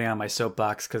refrain from getting on my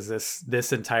soapbox, because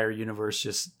this entire universe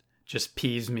just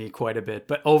peeves me quite a bit.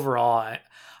 But overall,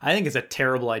 I think it's a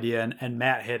terrible idea. And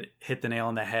Matt hit the nail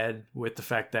on the head with the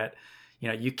fact that,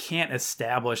 you can't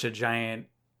establish a giant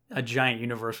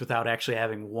universe without actually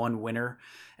having one winner.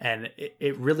 And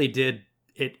it really did.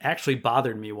 It actually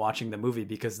bothered me watching the movie,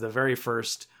 because the very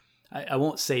first, I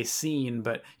won't say scene,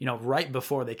 but, right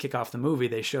before they kick off the movie,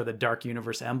 they show the Dark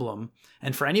Universe emblem.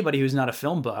 And for anybody who's not a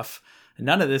film buff,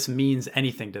 none of this means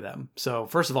anything to them. So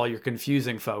first of all, you're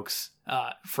confusing folks.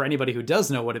 For anybody who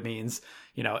does know what it means,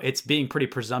 it's being pretty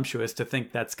presumptuous to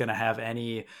think that's going to have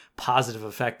any positive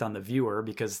effect on the viewer,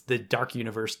 because the Dark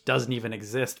Universe doesn't even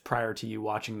exist prior to you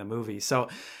watching the movie. So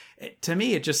to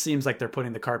me, it just seems like they're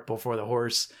putting the cart before the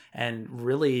horse, and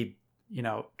really,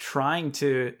 trying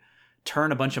to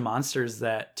turn a bunch of monsters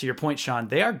that, to your point, Sean,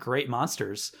 they are great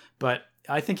monsters, but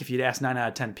I think if you'd ask 9 out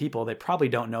of 10 people, they probably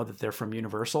don't know that they're from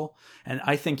Universal. And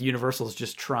I think Universal is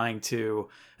just trying to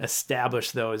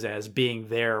establish those as being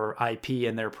their IP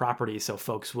and their property, so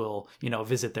folks will,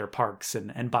 visit their parks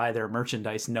and buy their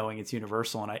merchandise knowing it's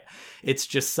Universal. And it's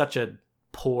just such a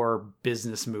poor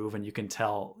business move, and you can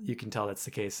tell that's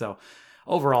the case. So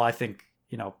overall, I think,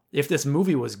 if this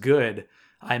movie was good,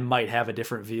 I might have a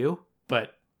different view,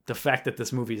 but the fact that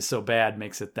this movie is so bad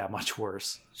makes it that much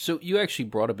worse. So you actually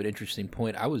brought up an interesting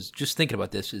point. I was just thinking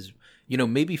about this is,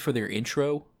 maybe for their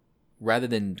intro, rather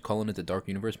than calling it the Dark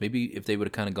Universe, maybe if they would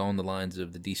have kind of gone the lines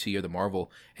of the DC or the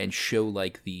Marvel and show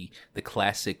like the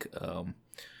classic,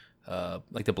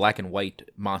 like the black and white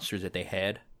monsters that they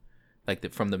had, like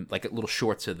little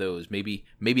shorts of those, maybe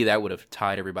that would have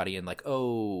tied everybody in, like,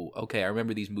 oh, okay, I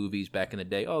remember these movies back in the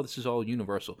day. Oh, this is all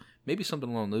Universal. Maybe something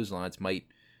along those lines might,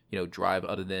 drive,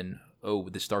 other than, oh,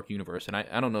 this Dark Universe. And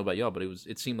I don't know about y'all, but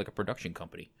it seemed like a production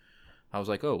company. I was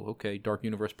like, oh, okay, Dark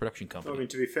Universe production company. I mean,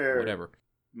 to be fair, whatever.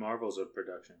 Marvel's a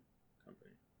production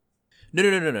company.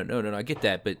 No, I get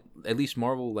that, but at least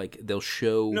Marvel, like, they'll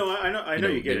show. No, I know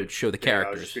you get it. Show the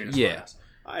characters. Yeah.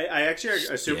 I actually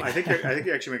assume. I think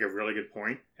you actually make a really good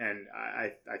point, and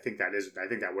I think that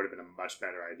would have been a much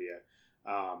better idea.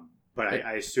 But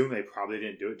I assume they probably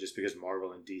didn't do it just because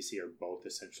Marvel and DC are both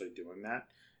essentially doing that.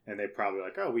 And they probably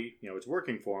like, oh, it's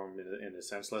working for them in a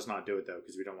sense. Let's not do it though,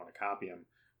 because we don't want to copy them.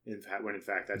 In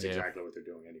fact, that's exactly what they're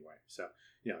doing anyway. So,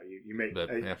 you make.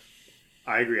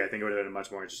 I agree. I think it would have been a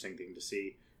much more interesting thing to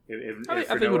see. I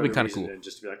think it would be kind of cool.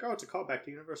 Just to be like, oh, it's a callback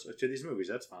to Universal, to these movies.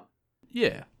 That's fun.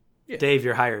 Yeah. Dave,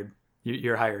 you're hired.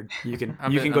 You're hired. You can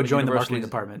go join the marketing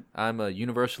department. I'm a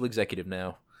Universal executive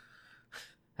now.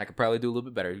 I could probably do a little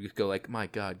bit better. You could go like, my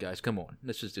God, guys, come on.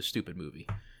 This is a stupid movie.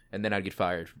 And then I'd get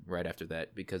fired right after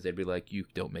that, because they'd be like, you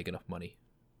don't make enough money.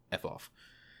 F off.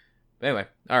 Anyway,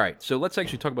 all right. So let's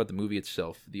actually talk about the movie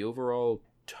itself, the overall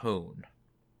tone.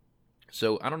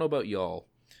 So I don't know about y'all,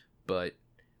 but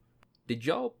did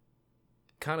y'all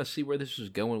kind of see where this was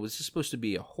going? Was this supposed to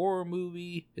be a horror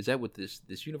movie? Is that what this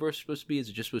universe is supposed to be? Is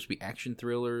it just supposed to be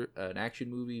an action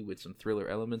movie with some thriller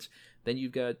elements? Then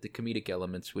you've got the comedic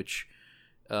elements, which,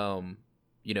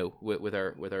 with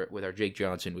our Jake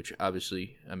Johnson, which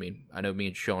obviously, I mean, I know me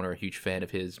and Sean are a huge fan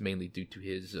of his, mainly due to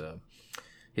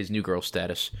his New Girl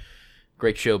status.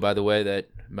 Great show, by the way.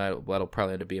 That'll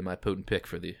probably end up being my potent pick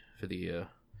for the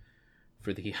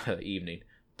evening.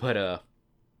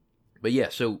 But yeah.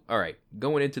 So all right,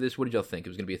 going into this, what did y'all think? It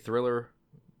was going to be a thriller,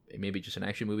 maybe just an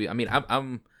action movie. I mean, I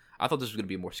thought this was going to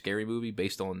be a more scary movie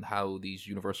based on how these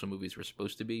Universal movies were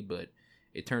supposed to be, but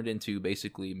it turned into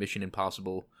basically Mission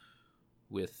Impossible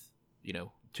with,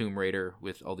 Tomb Raider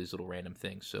with all these little random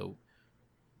things. So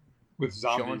with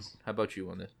zombies. Sean, how about you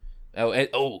on this?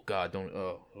 Oh God, don't.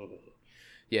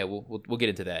 Yeah, we'll get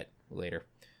into that later.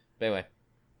 But anyway,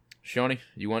 Shawnee,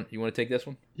 you want to take this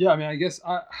one? Yeah, I mean, I guess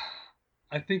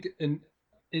I think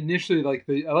initially,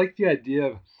 I like the idea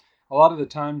of, a lot of the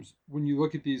times when you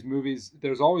look at these movies,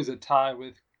 there's always a tie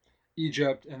with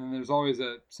Egypt, and then there's always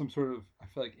some sort of, I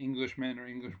feel like, Englishman or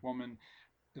English woman,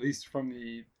 at least from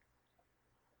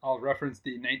I'll reference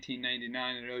the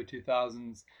 1999 and early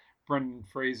 2000s Brendan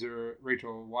Fraser,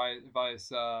 Rachel Weisz,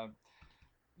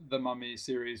 The Mummy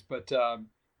series, but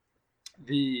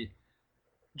the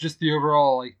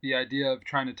overall, like, the idea of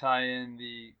trying to tie in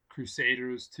the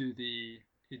Crusaders to the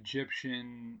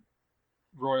Egyptian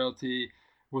royalty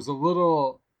was a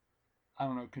little, I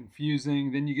don't know,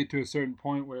 confusing. Then you get to a certain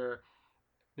point where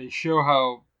they show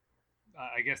how,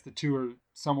 I guess, the two are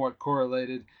somewhat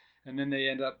correlated, and then they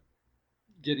end up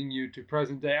getting you to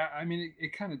present day. I mean,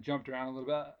 it kind of jumped around a little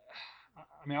bit.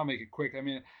 I mean, I'll make it quick. I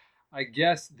mean, I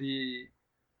guess the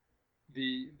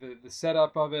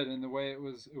setup of it and the way it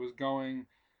was going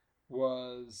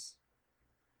was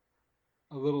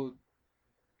a little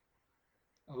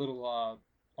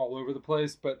all over the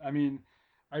place. But I mean,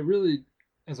 I really,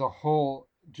 as a whole,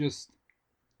 just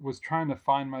was trying to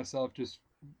find myself, just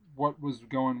what was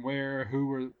going where, who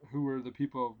were the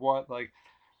people of what, like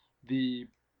the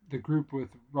group with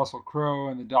Russell Crowe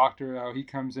and the doctor, how he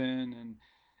comes in, and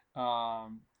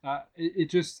it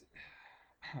just,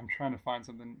 I'm trying to find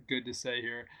something good to say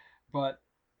here, but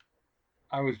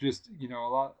I was just, a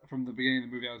lot from the beginning of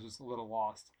the movie, I was just a little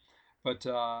lost. But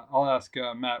I'll ask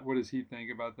Matt, what does he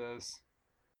think about this?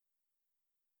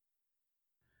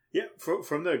 Yeah,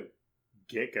 from the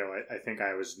get-go, I think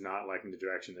I was not liking the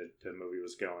direction that the movie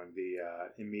was going. The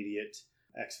immediate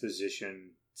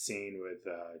exposition scene with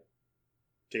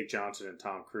Jake Johnson and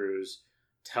Tom Cruise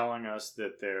telling us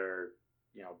that they're,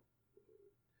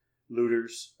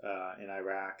 looters in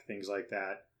Iraq, things like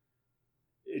that.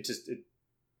 It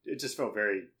just felt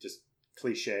very just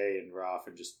cliche and rough,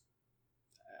 and just,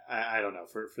 I don't know,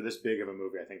 for this big of a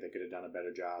movie, I think they could have done a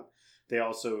better job. They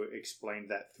also explained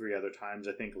that 3 other times,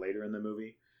 I think, later in the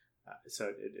movie.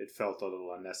 So it felt a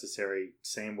little unnecessary.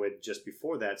 Same with just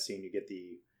before that scene, you get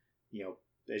the,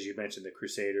 as you mentioned, the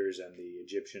Crusaders and the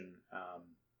Egyptian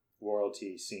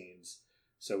royalty scenes.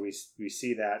 So we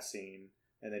see that scene,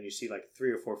 and then you see like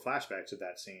 3 or 4 flashbacks of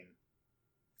that scene,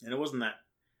 and it wasn't that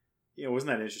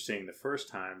interesting the first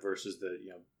time versus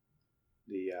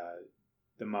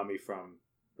the Mummy from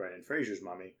Brendan Fraser's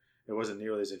Mummy. It wasn't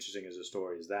nearly as interesting as a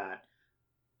story as that.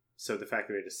 So the fact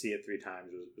that we had to see it 3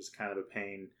 times was kind of a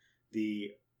pain.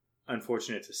 The,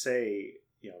 unfortunate to say,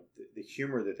 the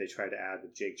humor that they tried to add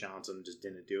with Jake Johnson just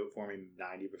didn't do it for me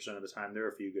 90% of the time. There were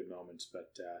a few good moments,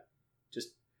 but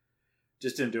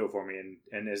just didn't do it for me.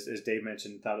 And as Dave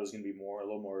mentioned, thought it was going to be a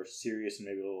little more serious and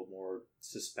maybe a little more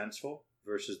suspenseful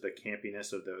versus the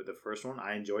campiness of the first one.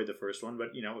 I enjoyed the first one,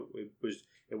 but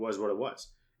it was what it was.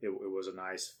 It was a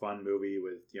nice, fun movie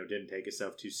with didn't take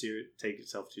itself too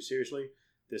seriously.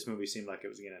 This movie seemed like it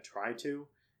was going to try to,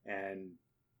 and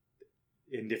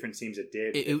in different scenes it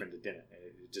did, different it didn't.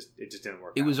 It just didn't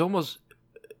work. It was almost,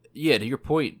 yeah, to your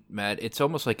point, Matt, it's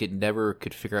almost like it never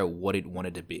could figure out what it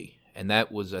wanted to be. And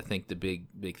that was, I think, the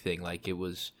big thing. Like, it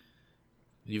was,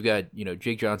 you've got,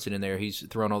 Jake Johnson in there, he's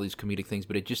throwing all these comedic things,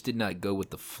 but it just did not go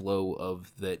with the flow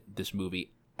of this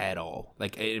movie at all.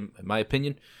 Like, in my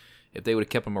opinion, if they would have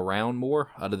kept him around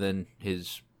more, other than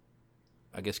his,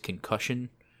 I guess, concussion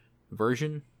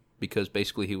version, because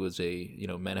basically he was a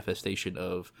manifestation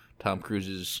of Tom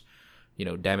Cruise's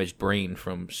damaged brain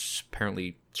from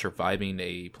apparently surviving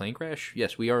a plane crash.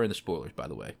 Yes, we are in the spoilers, by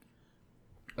the way.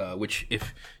 Which,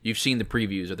 if you've seen the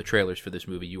previews or the trailers for this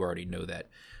movie, you already know that.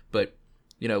 But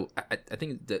I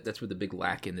think that's what the big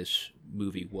lack in this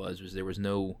movie was there was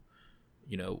no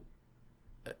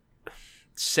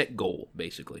set goal,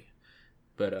 basically.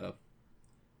 But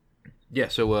yeah.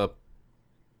 So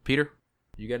Peter,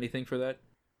 you got anything for that?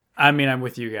 I mean, I'm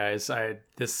with you guys.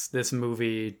 This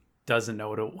movie doesn't know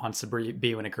what it wants to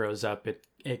be when it grows up.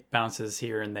 It bounces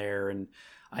here and there, and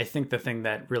I think the thing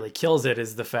that really kills it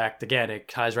is the fact, again, it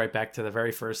ties right back to the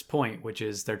very first point, which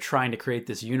is they're trying to create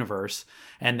this universe,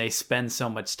 and they spend so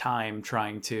much time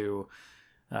trying to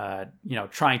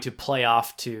play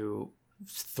off to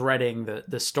threading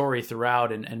the story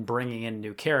throughout and bringing in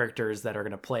new characters that are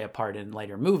going to play a part in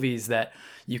later movies that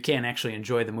you can't actually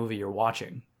enjoy the movie you're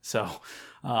watching. So,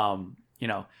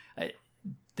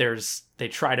 they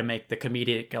try to make the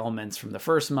comedic elements from the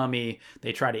first Mummy.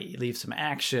 They try to leave some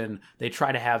action. They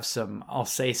try to have some, I'll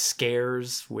say,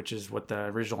 scares, which is what the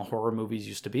original horror movies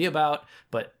used to be about,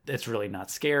 but it's really not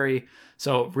scary.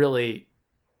 So really,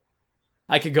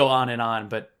 I could go on and on,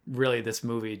 but really this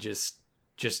movie just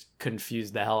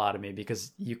confused the hell out of me,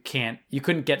 because you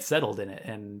couldn't get settled in it.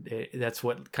 And that's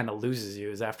what kind of loses you,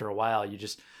 is after a while,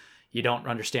 you don't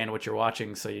understand what you're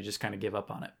watching. So you just kind of give up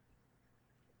on it.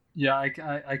 Yeah, I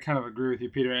kind of agree with you,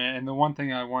 Peter. And the one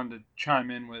thing I wanted to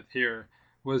chime in with here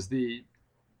was the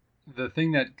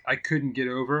thing that I couldn't get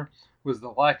over was the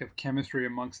lack of chemistry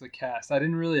amongst the cast. I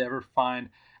didn't really ever find.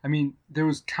 I mean, there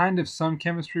was kind of some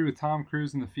chemistry with Tom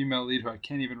Cruise and the female lead, who I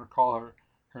can't even recall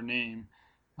her name.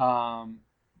 But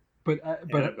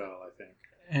Annabelle, I think.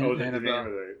 Annabelle, the name of the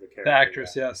character, the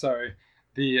actress. Yeah, sorry.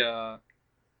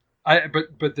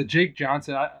 But the Jake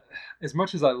Johnson. As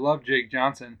much as I love Jake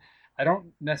Johnson, I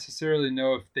don't necessarily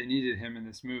know if they needed him in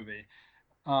this movie.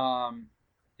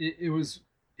 It was,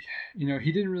 he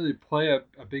didn't really play a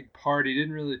big part. He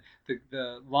didn't really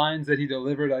the lines that he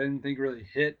delivered, I didn't think really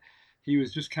hit. He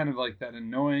was just kind of like that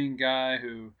annoying guy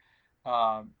who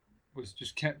was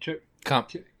just kept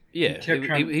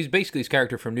he's basically his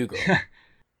character from New Girl.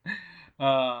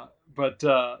 I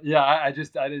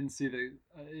didn't see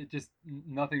it just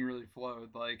nothing really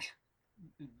flowed like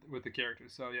with the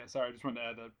characters. So yeah, sorry, I just wanted to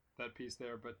add that piece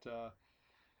there. But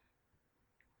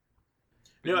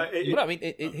Go ahead.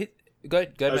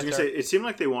 I was going to say, it seemed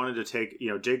like they wanted to take,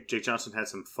 Jake Johnson had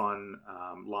some fun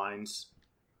lines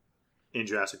in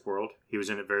Jurassic World. He was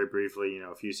in it very briefly,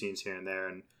 a few scenes here and there,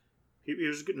 and he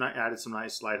was good, added some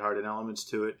nice lighthearted elements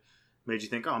to it. Made you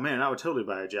think, oh man, I would totally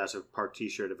buy a Jurassic Park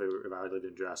T-shirt if I lived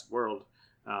in Jurassic World.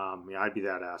 I'd be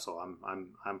that asshole.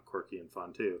 I'm quirky and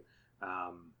fun too.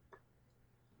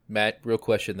 Matt, real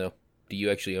question though: do you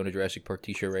actually own a Jurassic Park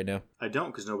T-shirt right now? I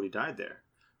don't, because nobody died there.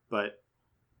 But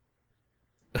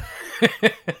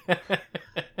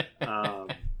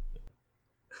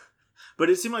but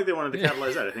it seemed like they wanted to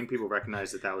capitalize that. I think people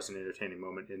recognized that was an entertaining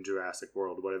moment in Jurassic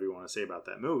World. Whatever you want to say about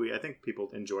that movie, I think people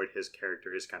enjoyed his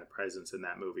character, his kind of presence in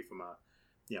that movie from a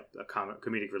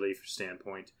comedic relief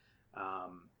standpoint,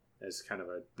 as kind of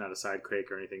not a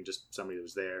sidekick or anything, just somebody that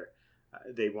was there.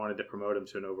 They wanted to promote him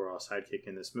to an overall sidekick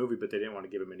in this movie, but they didn't want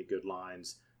to give him any good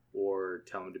lines or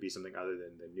tell him to be something other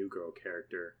than the New Girl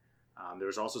character. There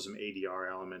was also some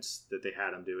ADR elements that they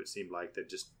had him do, it seemed like, that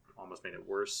just almost made it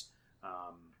worse.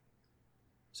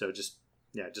 So just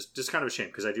kind of a shame,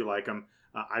 because I do like him.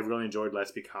 I really enjoyed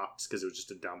Let's Be Cops because it was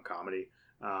just a dumb comedy.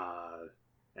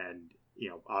 And,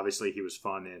 obviously he was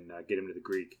fun in Get Him to the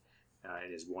Greek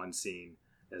in his one scene,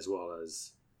 as well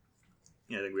as,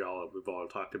 I think we've all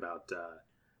talked about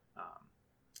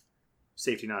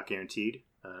Safety Not Guaranteed,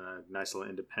 a nice little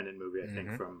independent movie, I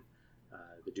think, from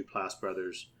the Duplass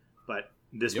brothers. But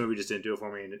this movie just didn't do it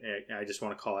for me, and I just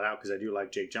want to call it out because I do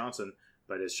like Jake Johnson.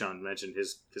 But as Sean mentioned,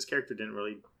 his character didn't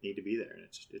really need to be there, and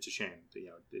it's a shame.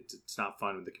 It's not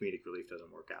fun when the comedic relief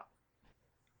doesn't work out.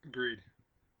 Agreed.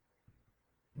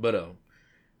 But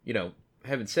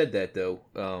having said that, though,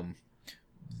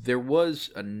 there was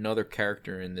another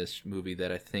character in this movie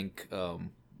that I think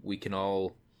we can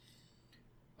all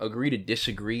agree to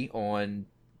disagree on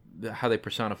how they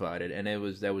personified it, and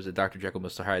that was a Dr. Jekyll,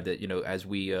 Mr. Hyde. That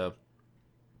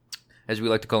as we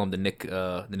like to call him, the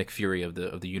Nick Fury of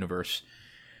the universe.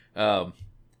 So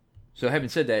having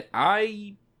said that,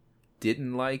 I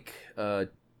didn't like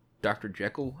Dr.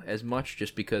 Jekyll as much,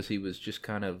 just because he was just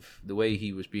kind of, the way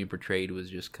he was being portrayed was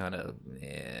just kind of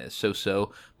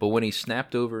so. But when he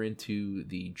snapped over into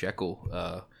the Jekyll,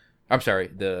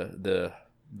 the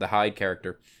Hyde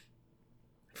character,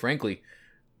 frankly,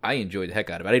 I enjoyed the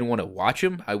heck out of it. I didn't want to watch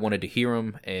him. I wanted to hear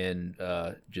him and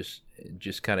just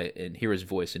kind of and hear his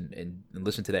voice and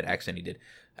listen to that accent he did.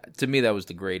 To me, that was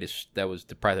the greatest. That was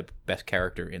probably the best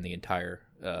character in the entire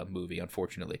movie,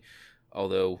 unfortunately.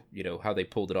 Although, how they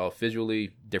pulled it off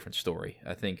visually, different story,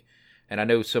 I think. And I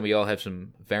know some of y'all have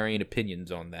some varying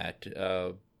opinions on that.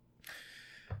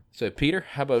 So, Peter,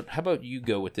 how about you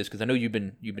go with this? Because I know you've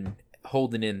been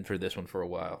holding in for this one for a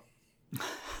while.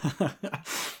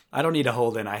 I don't need to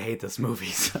hold in. I hate this movie.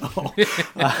 So,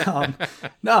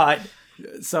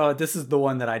 so this is the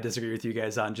one that I disagree with you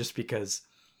guys on, just because,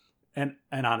 and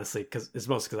honestly, because it's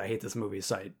mostly because I hate this movie.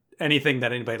 So anything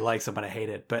that anybody likes, I'm going to hate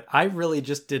it. But I really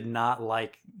just did not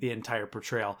like the entire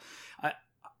portrayal.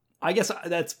 I guess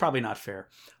that's probably not fair.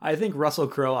 I think Russell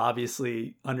Crowe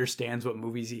obviously understands what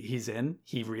movies he's in.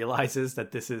 He realizes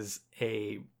that this is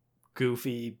a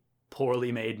goofy,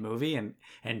 poorly made movie and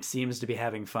seems to be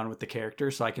having fun with the character,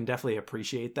 so I can definitely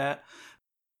appreciate that.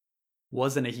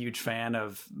 Wasn't a huge fan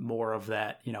of more of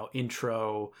that,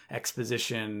 intro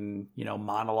exposition,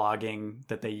 monologuing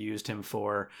that they used him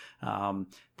for.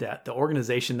 That the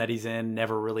organization that he's in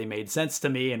never really made sense to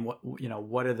me, and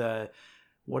what are the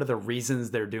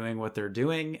reasons they're doing what they're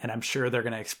doing, and I'm sure they're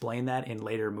going to explain that in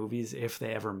later movies if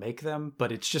they ever make them.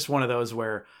 But it's just one of those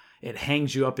where it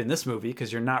hangs you up in this movie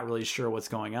because you're not really sure what's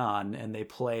going on, and they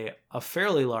play a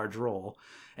fairly large role.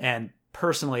 And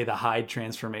personally, the Hyde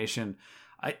transformation,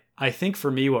 I think for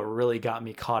me, what really got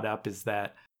me caught up is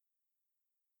that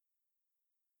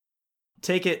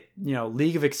take it,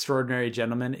 League of Extraordinary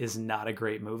Gentlemen is not a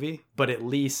great movie, but at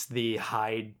least the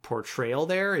Hyde portrayal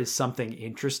there is something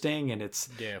interesting, and it's,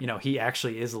 he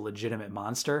actually is a legitimate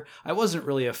monster. I wasn't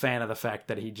really a fan of the fact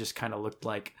that he just kind of looked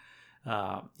like,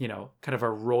 kind of a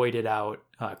roided out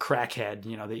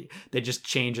crackhead. They just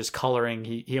change his coloring.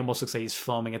 He almost looks like he's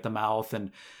foaming at the mouth,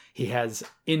 and he has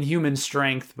inhuman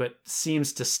strength, but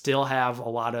seems to still have a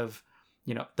lot of,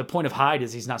 the point of Hyde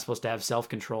is he's not supposed to have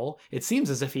self-control. It seems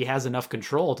as if he has enough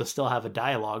control to still have a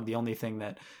dialogue. The only thing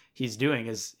that he's doing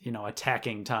is,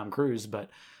 attacking Tom Cruise. But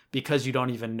because you don't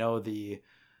even know the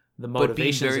motivations. But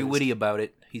being very witty about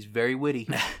it. He's very witty.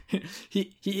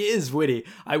 he is witty.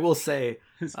 I will say,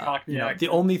 his cockney accent. The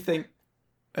only thing,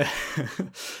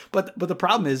 but the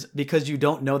problem is because you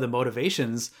don't know the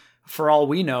motivations. For all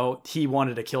we know, he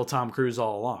wanted to kill Tom Cruise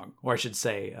all along, or I should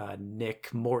say,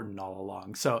 Nick Morton all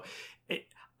along. So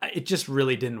it just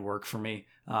really didn't work for me.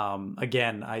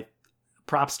 Again,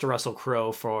 props to Russell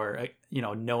Crowe for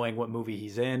knowing what movie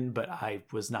he's in, but I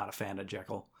was not a fan of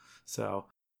Jekyll. So,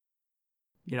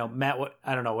 Matt,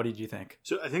 I don't know, what did you think?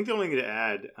 So I think the only thing to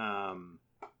add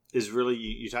is really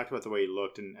you talked about the way he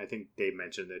looked, and I think Dave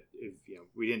mentioned that if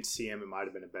we didn't see him, it might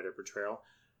have been a better portrayal.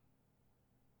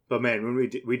 But man, when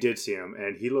we did see him,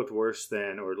 and he looked worse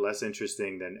than or less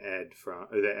interesting than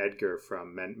Edgar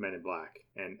from Men in Black.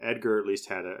 And Edgar at least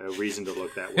had a reason to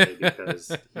look that way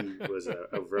because he was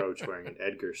a roach wearing an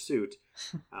Edgar suit.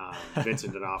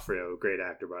 Vincent D'Onofrio, great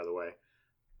actor by the way.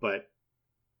 But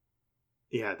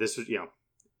yeah, this was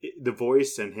the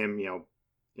voice and him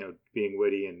being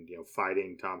witty and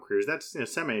fighting Tom Cruise. That's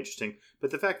semi interesting.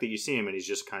 But the fact that you see him and he's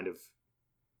just kind of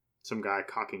some guy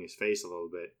cocking his face a little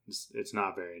bit, it's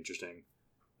not very interesting,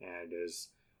 and is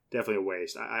definitely a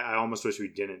waste. I almost wish we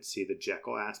didn't see the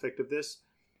Jekyll aspect of this,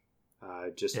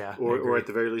 or at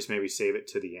the very least maybe save it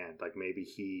to the end. Like maybe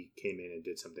he came in and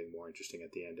did something more interesting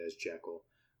at the end as Jekyll,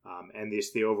 and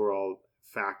the overall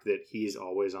fact that he's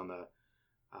always on the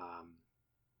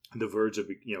verge of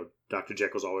Dr.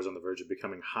 Jekyll's always on the verge of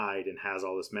becoming Hyde and has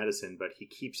all this medicine, but he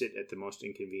keeps it at the most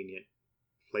inconvenient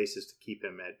places to keep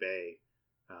him at bay.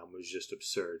 Was just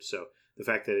absurd. So the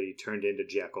fact that he turned into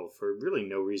Jekyll for really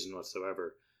no reason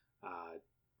whatsoever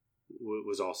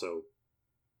was also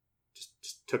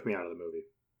just took me out of the movie.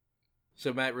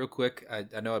 So Matt, real quick,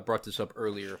 I know I brought this up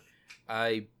earlier.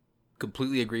 I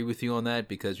completely agree with you on that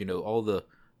because all the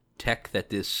tech that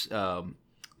this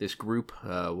group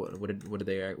what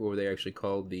were they actually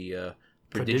called, the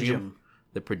Prodigium,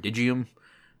 the Prodigium,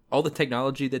 all the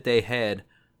technology that they had.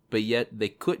 But yet they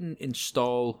couldn't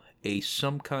install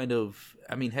some kind of,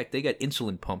 heck, they got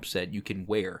insulin pumps that you can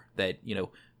wear that,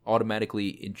 automatically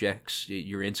injects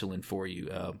your insulin for you.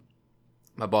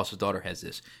 My boss's daughter has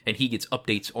this, and he gets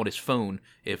updates on his phone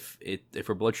if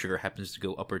her blood sugar happens to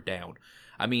go up or down.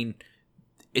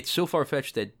 It's so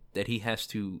far-fetched that he has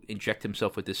to inject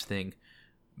himself with this thing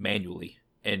manually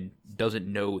and doesn't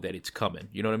know that it's coming.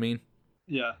 You know what I mean?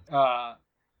 Yeah.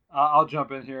 I'll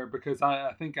jump in here because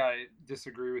I think I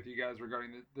disagree with you guys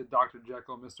regarding the Dr.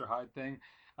 Jekyll and Mr. Hyde thing.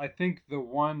 I think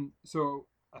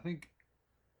I think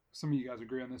some of you guys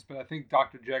agree on this, but I think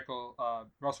Dr. Jekyll,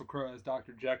 Russell Crowe as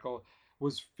Dr. Jekyll,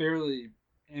 was fairly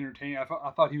entertaining. I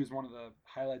thought he was one of the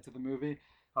highlights of the movie.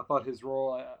 I thought his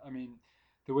role,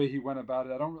 the way he went about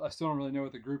it, I still don't really know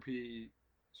what the group he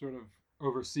sort of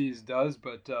oversees does,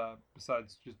 but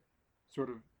besides just sort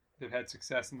of they've had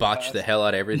success in the botch past. The hell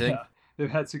out of everything. Yeah. They've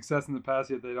had success in the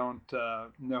past, yet they don't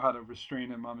know how to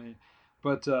restrain him.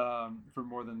 But for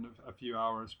more than a few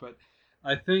hours. But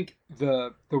I think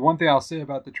the one thing I'll say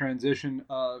about the transition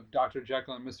of Dr.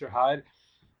 Jekyll and Mr. Hyde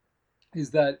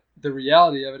is that the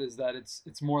reality of it is that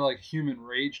it's more like human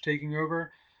rage taking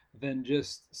over than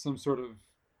just some sort of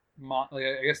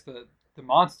I guess the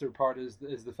monster part is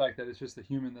the fact that it's just a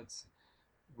human that's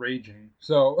raging.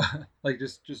 So like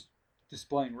just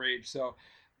displaying rage. So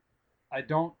I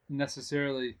don't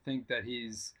necessarily think that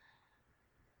he's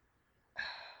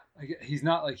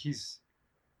not like he's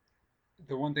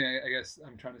the one thing I guess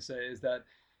I'm trying to say is that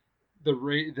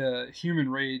the human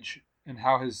rage and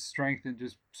how his strength and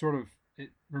just sort of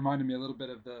it reminded me a little bit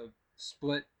of the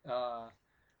Split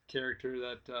character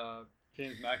that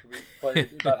James McAvoy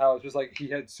played about how it's just like he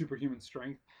had superhuman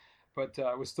strength but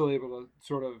was still able to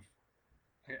sort of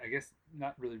I guess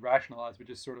not really rationalize but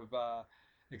just sort of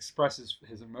expresses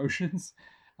his emotions.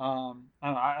 I don't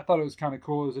know, I thought it was kind of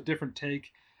cool. It was a different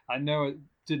take. I know it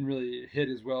didn't really hit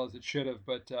as well as it should have,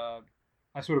 but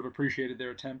I sort of appreciated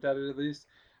their attempt at it at least.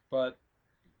 But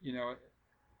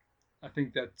I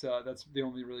think that that's the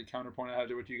only really counterpoint I have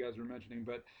to what you guys were mentioning.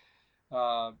 But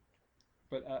I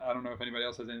don't know if anybody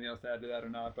else has anything else to add to that or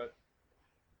not. But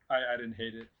I didn't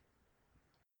hate it.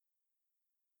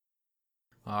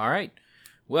 All right.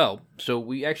 Well, so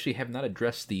we actually have not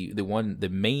addressed the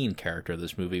main character of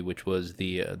this movie, which was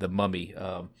the mummy.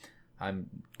 I'm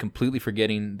completely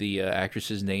forgetting the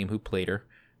actress's name who played her.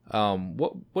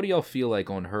 What do y'all feel like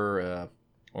on her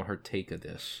take of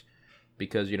this?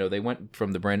 Because they went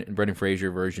from the Brendan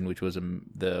Fraser version, which was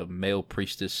the male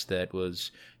priestess that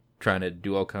was trying to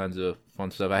do all kinds of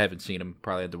fun stuff. I haven't seen him.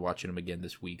 Probably had to watch him again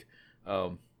this week.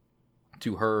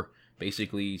 To her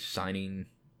basically signing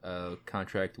a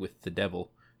contract with the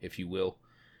devil, if you will,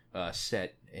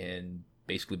 set, and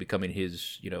basically becoming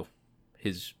his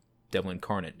devil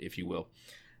incarnate, if you will.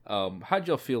 How'd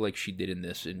y'all feel like she did in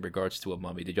this in regards to a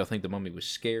mummy? Did y'all think the mummy was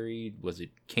scary? Was it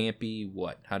campy?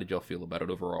 What? How did y'all feel about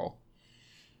it overall?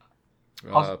 If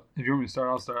you want me to start,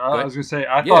 I'll start. I was going to say,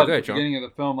 I thought at the beginning of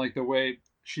the film, like the way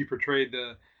she portrayed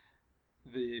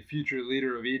the future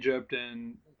leader of Egypt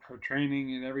and her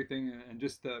training and everything, and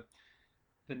just the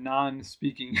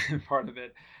non-speaking part of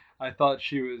it, I thought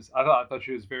she was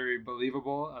very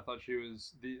believable. I thought she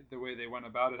was the way they went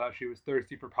about it, how she was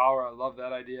thirsty for power. I love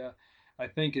that idea. I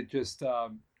think it just I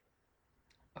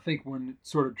think when it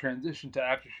sort of transitioned to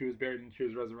after she was buried and she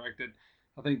was resurrected,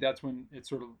 I think that's when it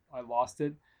sort of I lost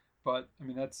it. But I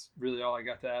mean, that's really all I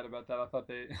got to add about that. I thought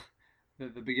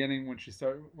the beginning when she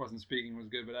wasn't speaking was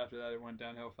good, but after that it went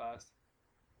downhill fast.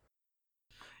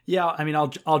 Yeah, I mean,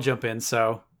 I'll jump in.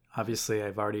 So obviously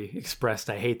I've already expressed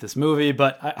I hate this movie,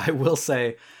 but I will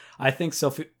say I think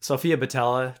Sofia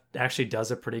Boutella actually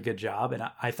does a pretty good job, and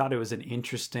I thought it was an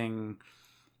interesting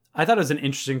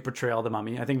portrayal of the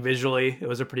mummy. I think visually it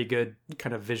was a pretty good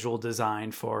kind of visual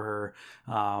design for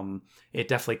her. It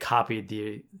definitely copied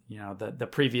the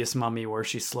previous mummy where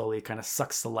she slowly kind of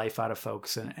sucks the life out of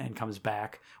folks and comes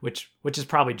back, which is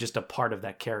probably just a part of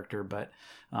that character. But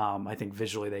I think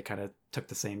visually they kind of took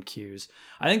the same cues.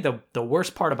 I think the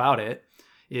worst part about it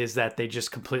is that they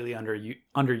just completely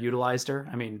underutilized her.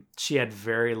 I mean, she had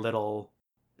very little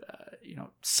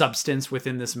substance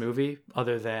within this movie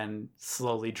other than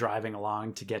slowly driving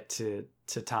along to get to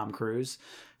Tom Cruise.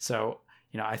 So,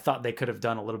 I thought they could have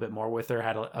done a little bit more with her,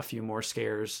 had a few more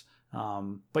scares.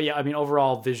 But yeah, I mean,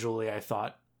 overall visually, I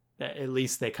thought at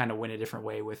least they kind of went a different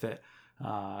way with it.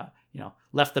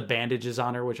 Left the bandages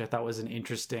on her, which I thought was an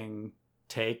interesting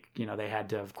take. They had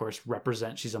to, of course,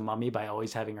 represent she's a mummy by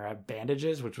always having her have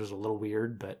bandages, which was a little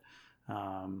weird, but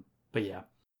yeah.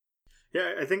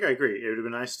 Yeah, I think I agree. It would have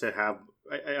been nice to have.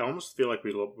 I almost feel like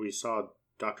we saw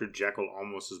Dr. Jekyll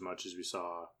almost as much as we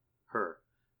saw her,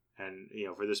 and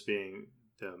for this being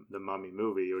the Mummy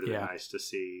movie, it would have been nice to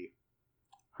see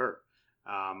her.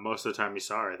 Most of the time we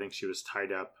saw her, I think she was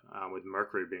tied up with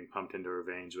mercury being pumped into her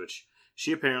veins, which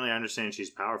she apparently understands she's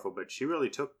powerful, but she really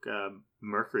took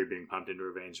mercury being pumped into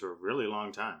her veins for a really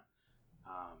long time.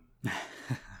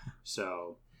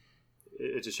 So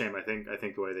it's a shame. I think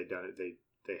the way they done it,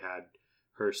 they had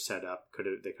her set up.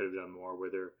 They could have done more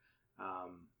with her.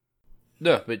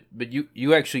 No, but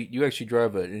you actually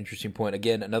drive an interesting point.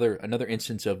 Again, another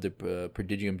instance of the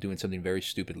Prodigium doing something very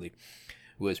stupidly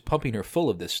was pumping her full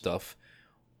of this stuff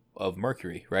of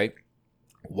mercury, right?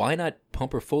 Why not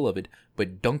pump her full of it,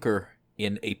 but dunk her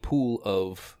in a pool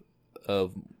of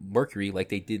mercury like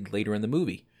they did later in the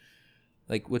movie,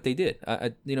 like what they did?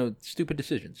 Stupid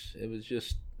decisions. It was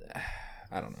just,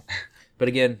 I don't know. But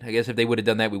again, I guess if they would have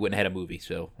done that, we wouldn't have had a movie.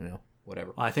 So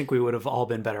whatever. Well, I think we would have all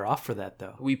been better off for that,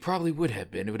 though. We probably would have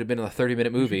been. It would have been a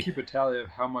 30-minute movie. We should keep a tally of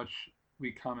how much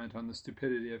we comment on the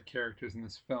stupidity of characters in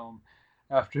this film.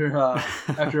 After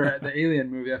the Alien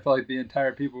movie, I felt like the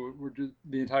entire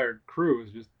crew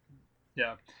was just,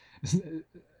 yeah.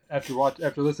 After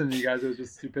listening to you guys, it was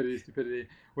just stupidity,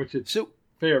 which is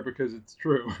fair because it's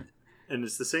true. And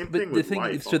it's the same thing with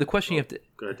life. So the question you have to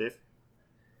go ahead, Dave.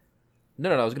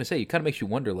 No. I was going to say, it kind of makes you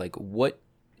wonder, like, what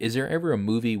is there ever a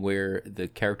movie where the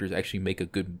characters actually make a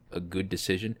good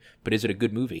decision, but is it a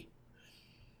good movie?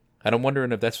 And I'm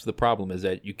wondering if that's the problem, is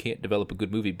that you can't develop a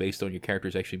good movie based on your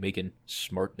characters actually making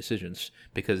smart decisions,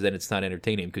 because then it's not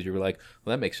entertaining, because you're like,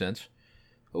 well, that makes sense.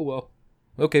 Oh, well.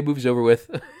 Okay, movie's over with.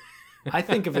 I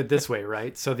think of it this way,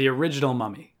 right? So the original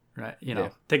Mummy, right?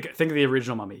 Think of the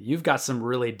original Mummy. You've got some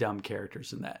really dumb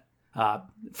characters in that.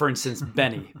 For instance,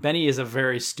 Benny. Benny is a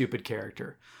very stupid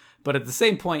character. But at the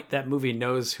same point, that movie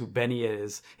knows who Benny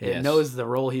is. It knows the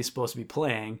role he's supposed to be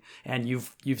playing. And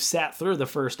you've sat through the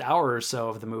first hour or so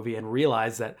of the movie and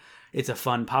realized that it's a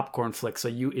fun popcorn flick. So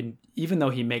even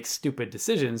though he makes stupid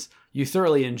decisions, you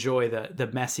thoroughly enjoy the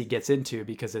mess he gets into,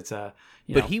 because it's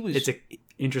it's an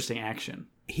interesting action.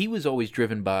 He was always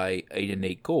driven by an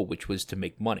innate goal, which was to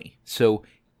make money. So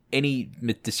any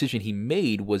decision he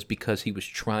made was because he was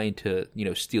trying to,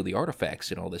 steal the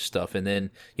artifacts and all this stuff, and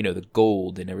then, the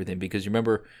gold and everything. Because you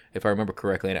remember, if I remember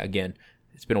correctly, and again,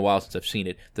 it's been a while since I've seen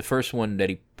it. The first one that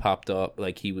he popped up,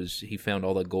 like he found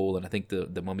all the gold, and I think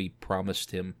the mummy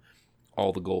promised him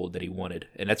all the gold that he wanted,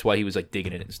 and that's why he was like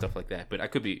digging in it and stuff like that. But I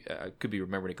could be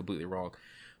remembering it completely wrong.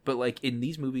 But like in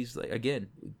these movies, like again,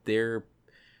 there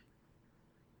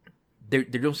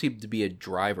don't seem to be a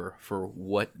driver for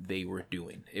what they were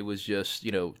doing. It was just,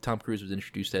 Tom Cruise was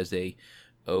introduced as I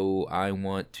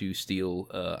want to steal.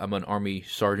 I'm an army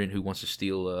sergeant who wants to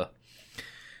steal.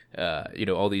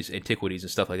 All these antiquities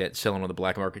and stuff like that, selling on the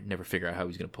black market. Never figure out how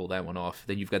he's going to pull that one off.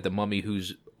 Then you've got the mummy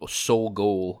whose sole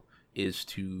goal is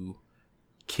to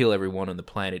kill everyone on the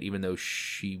planet, even though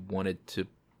she wanted to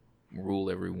rule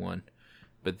everyone.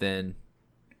 But then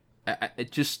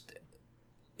it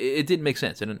didn't make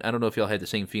sense. And I don't know if y'all had the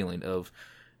same feeling of,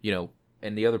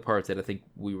 and the other part that I think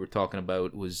we were talking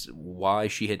about was why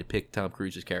she had to pick Tom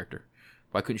Cruise's character.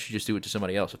 Why couldn't she just do it to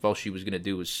somebody else? If all she was going to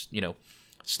do was,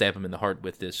 stab him in the heart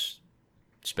with this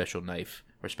special knife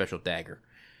or special dagger.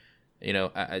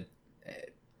 I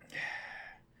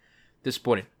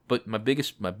disappointed. But my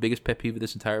biggest pet peeve of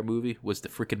this entire movie was the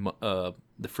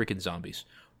freaking zombies.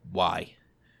 Why?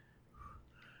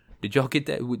 Did y'all get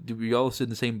that? Did y'all sit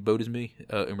in the same boat as me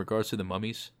in regards to the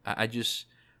mummies?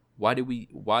 Why did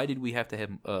we have to have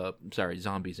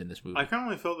zombies in this movie? I kind of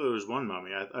only felt there was one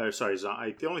mummy.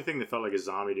 The only thing that felt like a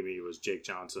zombie to me was Jake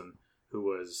Johnson, who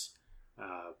was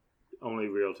only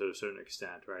real to a certain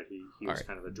extent, right? He was right.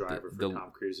 kind of a driver for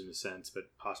Tom Cruise in a sense, but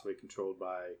possibly controlled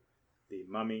by the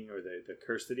mummy or the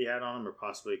curse that he had on him, or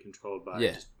possibly controlled by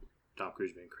just Tom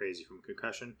Cruise being crazy from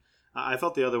concussion. I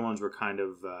felt the other ones were kind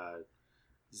of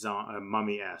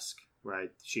mummy-esque,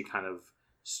 right? She kind of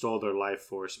stole their life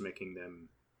force, making them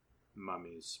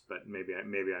mummies. But maybe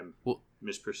I'm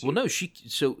misperceived. Well, no,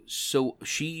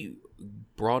 she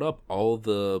brought up all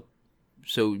the.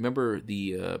 So remember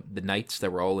the knights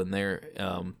that were all in there,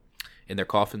 in their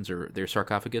coffins or their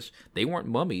sarcophagus? They weren't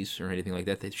mummies or anything like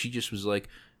that. She just was like,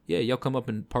 "Yeah, y'all come up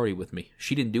and party with me."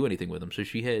 She didn't do anything with them.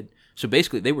 So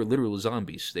basically, they were literal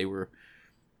zombies.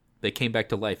 They came back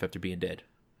to life after being dead.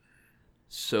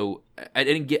 So I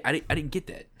didn't get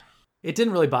that. It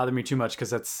didn't really bother me too much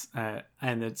because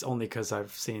and it's only because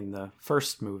I've seen the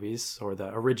first movies or the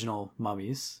original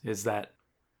Mummies. Is that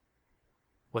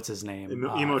what's his name?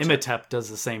 Imhotep does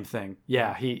the same thing.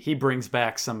 Yeah, he brings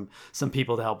back some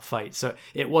people to help fight. So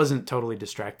it wasn't totally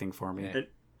distracting for me.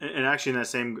 And actually,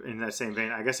 in that same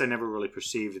vein, I guess I never really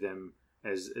perceived them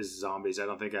as zombies. I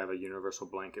don't think I have a universal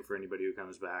blanket for anybody who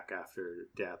comes back after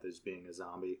death as being a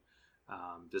zombie,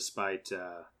 despite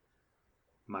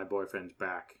my boyfriend's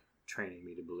back training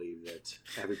me to believe that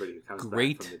everybody who comes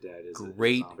back from the dead is a zombie.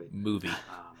 Great movie.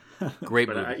 Great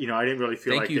movie. I didn't really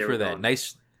feel Thank like you they for were that. going,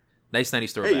 Nice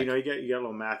 90s throwback. Hey, you got a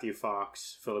little Matthew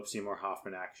Fox, Philip Seymour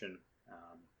Hoffman action.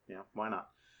 Why not?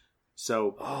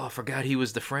 So, I forgot he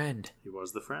was the friend. He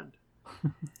was the friend.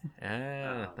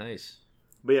 Nice.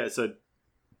 But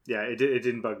it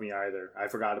didn't bug me either. I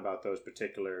forgot about those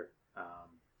particular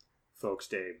folks,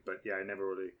 Dave. But I never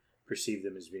really perceived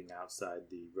them as being outside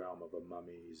the realm of a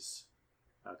mummy's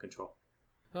control.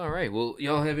 All right. Well,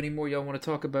 y'all have any more y'all want to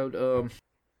talk about?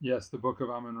 Yes, the Book of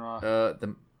Amun-Ra.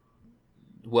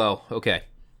 Well, okay.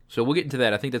 So we'll get into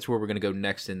that. I think that's where we're going to go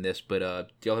next in this. But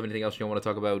do y'all have anything else you want to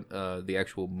talk about the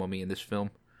actual mummy in this film?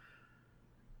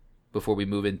 Before we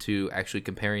move into actually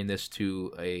comparing this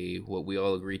to what we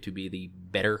all agree to be the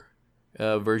better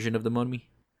version of the mummy.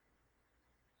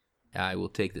 I will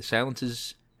take the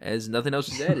silences as nothing else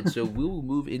is added. So we will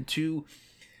move into...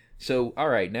 So, all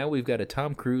right, now we've got a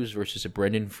Tom Cruise versus a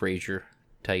Brendan Fraser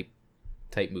type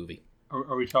movie.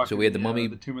 Are we talking so we had the Mummy,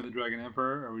 the Tomb of the Dragon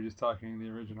Emperor, or are we just talking the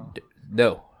original?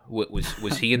 No.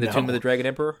 Was he in the Tomb of the Dragon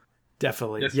Emperor?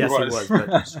 Definitely. Yes, he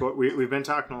was. But we've been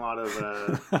talking a lot of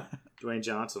Dwayne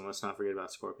Johnson. Let's not forget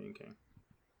about Scorpion King.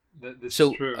 This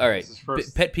is true. All right.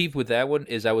 Pet peeve with that one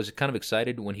is I was kind of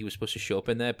excited when he was supposed to show up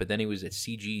in that, but then he was that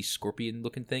CG scorpion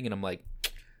looking thing, and I'm like,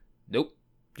 nope.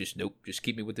 Just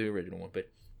keep me with the original one. But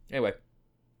anyway,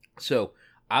 so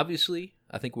obviously,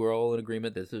 I think we're all in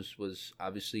agreement that this was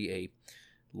obviously a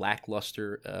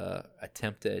lackluster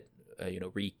attempt at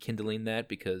rekindling that,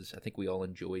 because I think we all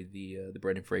enjoyed the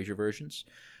Brendan Fraser versions.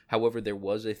 However, there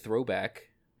was a throwback,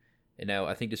 and now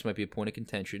I think this might be a point of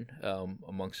contention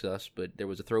amongst us, but there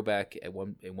was a throwback at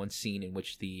one scene in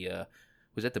which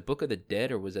was that the Book of the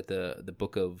Dead, or was that the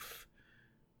Book of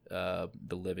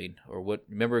the Living, or what?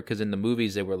 Remember, because in the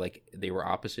movies they were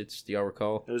opposites. Do y'all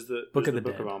recall? It was the Book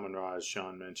of Amun-Ra, as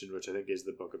Sean mentioned, which I think is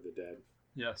the Book of the Dead.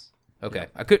 Yes. Okay,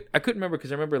 I couldn't remember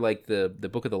because I remember like the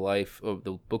Book of the Life or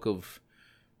the Book of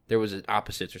there was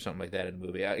opposites or something like that in the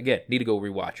movie. Again, need to go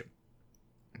rewatch them.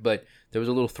 But there was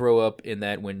a little throw up in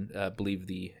that when I believe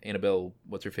the Annabelle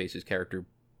what's her face's character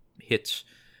hits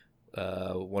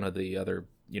one of the other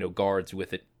guards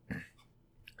with it.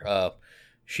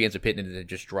 She ends up hitting it and it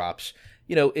just drops.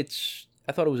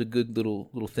 I thought it was a good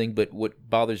little thing, but what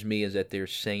bothers me is that they're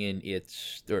saying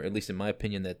it's, or at least in my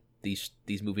opinion, that these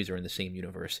movies are in the same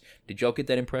universe. Did y'all get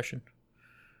that impression?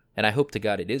 And I hope to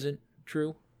God it isn't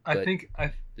true.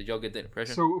 Did y'all get that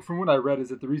impression? So from what I read is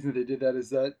that the reason that they did that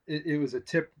is that it was a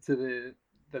tip to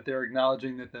that they're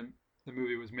acknowledging that the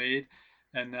movie was made,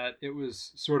 and that it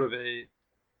was sort of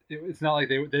it's not like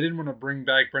they didn't want to bring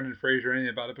back Brendan Fraser or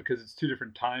anything about it because it's two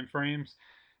different time frames.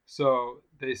 So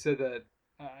they said that,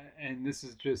 and this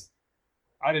is just,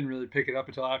 I didn't really pick it up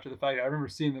until after the fact. I remember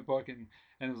seeing the book and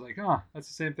it was like, oh, that's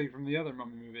the same thing from the other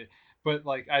Mummy movie. But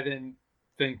like, I didn't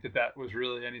think that was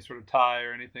really any sort of tie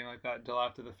or anything like that until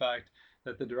after the fact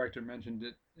that the director mentioned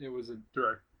it. It was a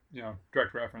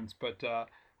direct reference. But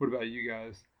what about you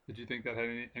guys? Did you think that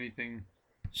had anything?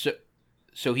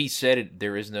 So he said it.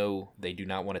 They do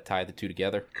not want to tie the two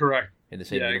together. Correct. In the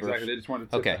same universe. Yeah, exactly. They just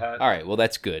wanted to tip the hat. All right. Well,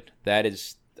 that's good.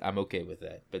 I'm okay with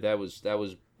that. But that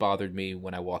was bothered me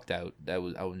when I walked out. I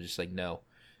was just like, no,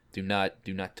 do not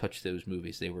touch those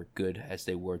movies. They were good as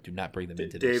they were. Do not bring them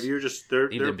into Dave, this. you're just there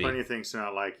are plenty of things to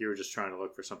not like. You were just trying to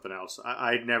look for something else.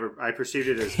 I perceived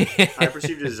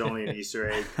it as only an Easter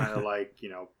egg, kind of like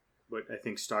what I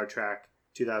think Star Trek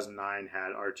 2009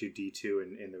 had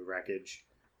R2D2 in the wreckage.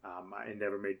 It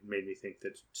never made me think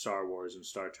that Star Wars and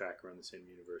Star Trek were in the same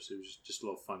universe. It was just a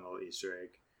little fun little Easter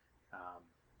egg.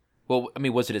 Well, I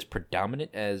mean, was it as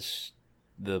predominant as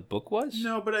the book was?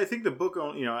 No, but I think the book,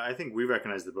 I think we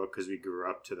recognize the book because we grew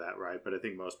up to that, right? But I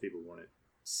think most people wouldn't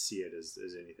see it as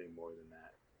anything more than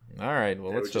that. All right,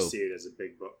 well, let's just see it as a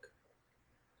big book.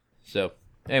 So,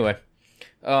 anyway,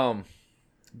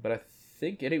 but I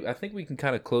think we can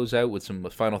kind of close out with some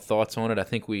final thoughts on it. I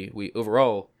think we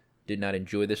overall did not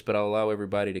enjoy this, but I'll allow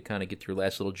everybody to kind of get their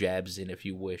last little jabs in if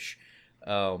you wish.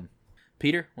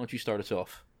 Peter, why don't you start us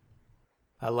off?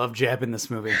 I love jabbing this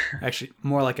movie. Actually,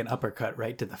 more like an uppercut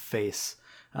right to the face.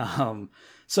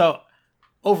 So,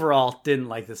 overall, didn't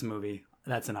like this movie.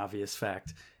 That's an obvious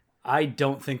fact. I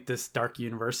don't think this dark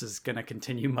universe is going to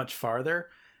continue much farther.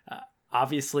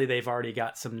 Obviously, they've already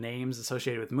got some names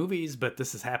associated with movies, but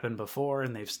this has happened before,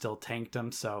 and they've still tanked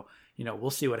them. So,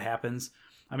 we'll see what happens.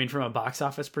 I mean, from a box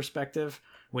office perspective,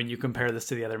 when you compare this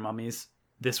to the other mummies,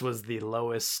 this was the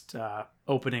lowest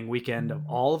opening weekend of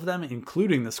all of them,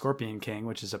 including The Scorpion King,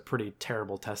 which is a pretty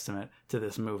terrible testament to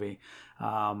this movie.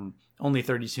 Only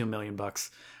 $32 million.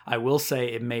 I will say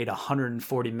it made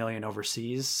 $140 million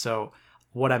overseas. So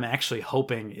what I'm actually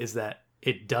hoping is that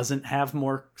it doesn't have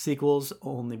more sequels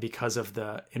only because of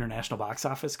the international box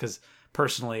office. Because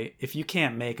personally, if you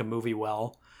can't make a movie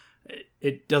well,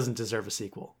 it doesn't deserve a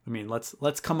sequel. I mean,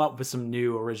 let's come up with some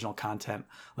new original content.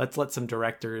 Let's let some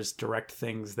directors direct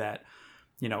things that,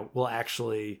 will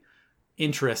actually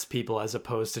interest people as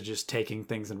opposed to just taking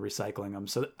things and recycling them.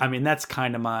 So, I mean, that's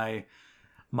kind of my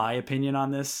opinion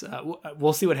on this.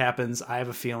 We'll see what happens. I have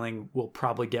a feeling we'll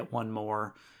probably get one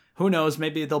more. Who knows?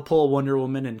 Maybe they'll pull Wonder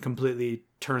Woman and completely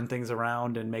turn things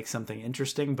around and make something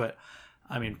interesting. But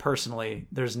I mean, personally,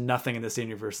 there's nothing in this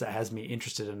universe that has me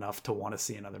interested enough to want to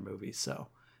see another movie. So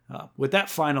with that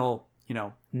final,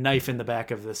 knife in the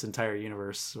back of this entire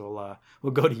universe,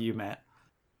 we'll go to you, Matt.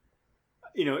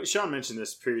 Sean mentioned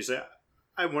this previously.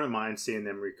 I wouldn't mind seeing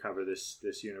them recover this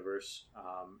universe.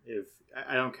 If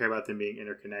I don't care about them being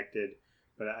interconnected,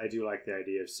 but I do like the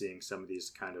idea of seeing some of these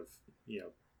kind of,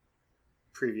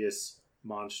 previous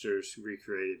monsters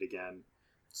recreated again.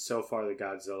 So far, the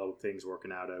Godzilla thing's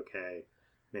working out okay.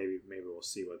 Maybe we'll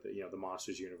see what the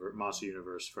monster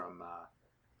universe from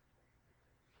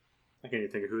I can't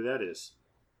even think of who that is.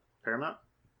 Paramount?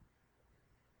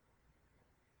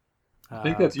 I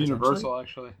think that's Universal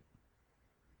actually,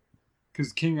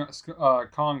 because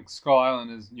Kong Skull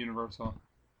Island is Universal.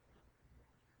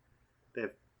 They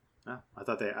have. Oh, I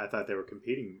thought they were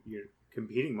competing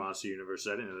monster universes.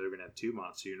 I didn't know they were going to have two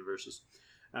monster universes.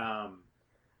 But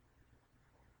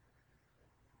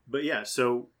yeah,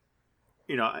 so.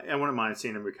 I wouldn't mind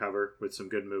seeing them recover with some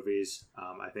good movies.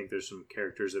 I think there's some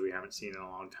characters that we haven't seen in a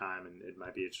long time, and it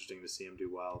might be interesting to see them do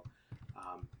well.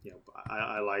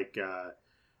 I like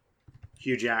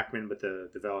Hugh Jackman, but the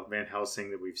Van Helsing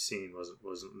that we've seen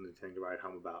wasn't anything to write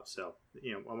home about. So,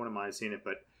 I wouldn't mind seeing it.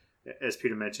 But as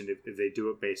Peter mentioned, if they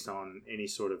do it based on any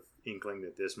sort of inkling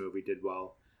that this movie did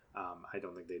well, I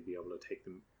don't think they'd be able to take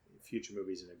the future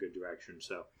movies in a good direction.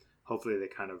 So hopefully they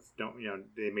kind of don't,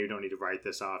 they maybe don't need to write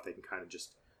this off. They can kind of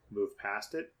just move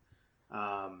past it.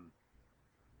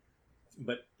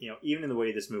 But, even in the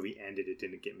way this movie ended, it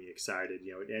didn't get me excited.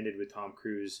 It ended with Tom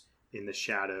Cruise in the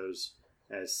shadows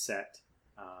as Set,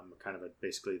 kind of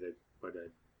basically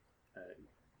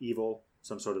evil,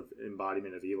 some sort of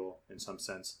embodiment of evil in some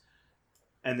sense.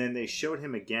 And then they showed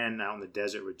him again out in the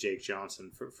desert with Jake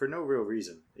Johnson for no real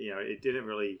reason. They didn't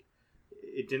really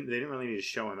need to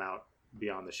show him out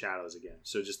beyond the shadows again.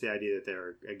 So just the idea that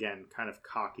they're, again, kind of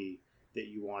cocky, that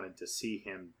you wanted to see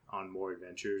him on more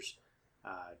adventures.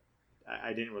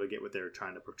 I didn't really get what they were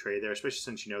trying to portray there, especially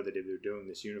since that if they're doing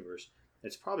this universe,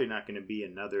 it's probably not going to be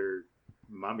another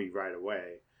Mummy right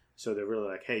away. So they're really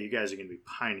like, hey, you guys are going to be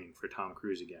pining for Tom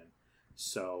Cruise again.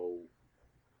 So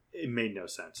it made no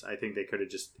sense. I think they could have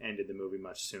just ended the movie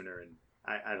much sooner, and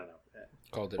I don't know.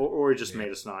 Called it. Or just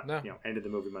made us not, ended the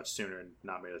movie much sooner and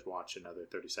not made us watch another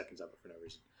 30 seconds of it for no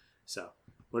reason. So,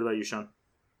 what about you, Sean?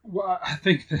 Well, I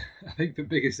think the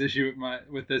biggest issue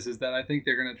with this is that I think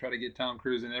they're going to try to get Tom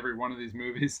Cruise in every one of these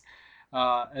movies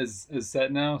as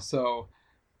Set now. So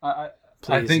I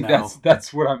think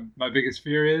that's what my biggest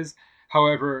fear is.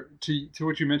 However, to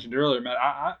what you mentioned earlier, Matt,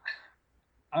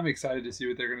 I'm excited to see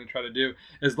what they're going to try to do.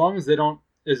 As long as they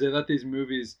let these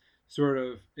movies sort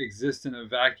of exist in a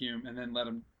vacuum and then let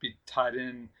them be tied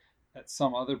in at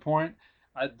some other point.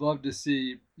 I'd love to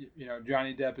see,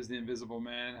 Johnny Depp as the Invisible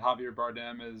Man, Javier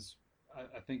Bardem as,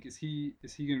 I think, is he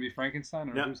going to be Frankenstein?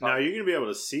 Or now are you going to be able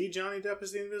to see Johnny Depp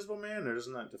as the Invisible Man, or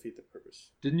doesn't that defeat the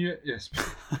purpose? Didn't you? Yes.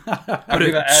 I'm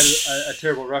going to add a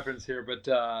terrible reference here,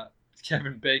 but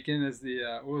Kevin Bacon as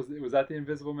the, was that the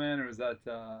Invisible Man, or was that?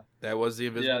 That was the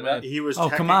Invisible Man? He was. Oh,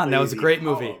 come on. That was a great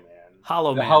movie.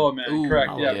 Hollow Man. The Hollow Man, Ooh, correct.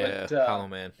 Hollow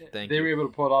Man. They were able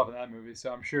to pull it off in that movie,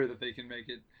 so I'm sure that they can make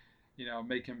it.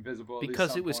 Make him visible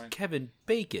because it was Kevin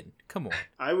Bacon. Come on.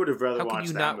 I would have rather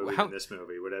watched that movie than this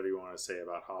movie. Whatever you want to say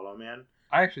about Hollow Man.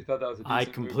 I actually thought that was a decent I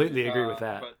completely movie, agree with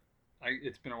that. But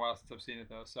it's been a while since I've seen it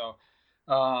though, so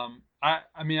I'm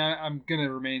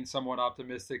gonna remain somewhat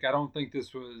optimistic. I don't think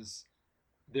this was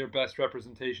their best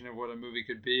representation of what a movie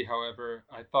could be. However,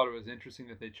 I thought it was interesting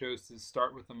that they chose to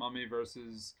start with The Mummy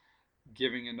versus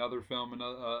giving another film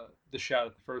the shot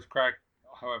at the first crack.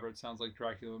 However, it sounds like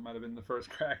Dracula might have been the first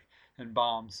crack and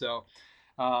bomb. So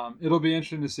it'll be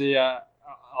interesting to see.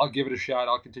 I'll give it a shot.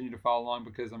 I'll continue to follow along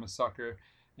because I'm a sucker,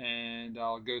 and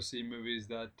I'll go see movies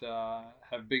that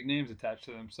have big names attached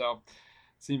to them. So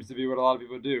it seems to be what a lot of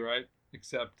people do, right?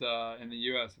 Except in the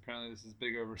U.S. Apparently this is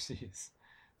big overseas.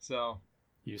 So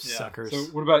you suckers. So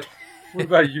what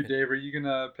about you, Dave? Are you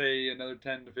gonna pay another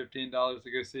 $10 to $15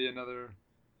 to go see another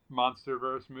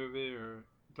MonsterVerse movie or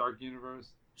Dark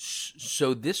Universe?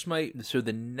 So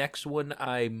the next one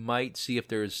I might see if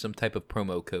there is some type of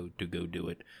promo code to go do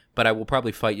it, but I will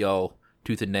probably fight y'all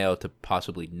tooth and nail to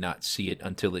possibly not see it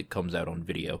until it comes out on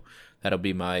video. That'll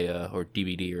be my or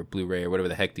DVD or Blu-ray or whatever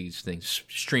the heck these things,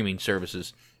 streaming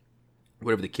services,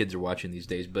 whatever the kids are watching these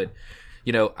days. But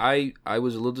I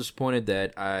was a little disappointed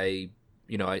that I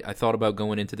thought about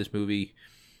going into this movie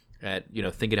at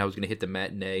thinking I was going to hit the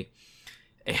matinee,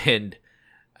 and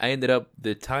I ended up,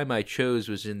 the time I chose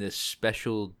was in this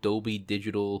special Dolby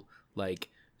Digital,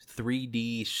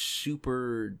 3D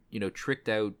super, tricked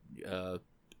out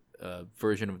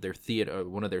version of their theater,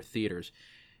 one of their theaters.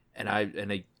 And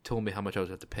they told me how much I was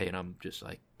going to have to pay, and I'm just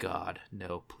like, God,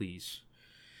 no, please.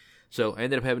 So I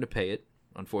ended up having to pay it,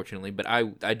 unfortunately, but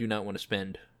I do not want to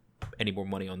spend any more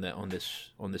money on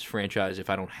this franchise if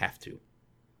I don't have to.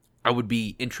 I would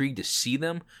be intrigued to see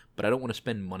them, but I don't want to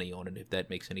spend money on it, if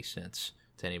that makes any sense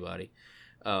to anybody.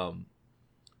 But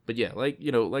yeah, like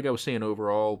I was saying,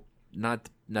 overall, not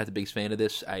the biggest fan of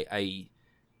this.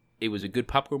 It was a good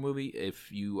popcorn movie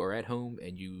if you are at home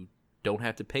and you don't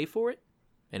have to pay for it,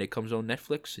 and it comes on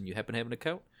Netflix and you happen to have an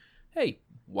account. Hey,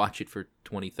 watch it for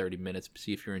 20-30 minutes,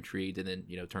 see if you're intrigued, and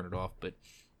then turn it off. But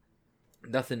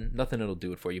nothing that'll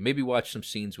do it for you. Maybe watch some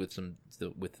scenes with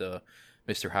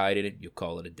Mr. Hyde in it. You'll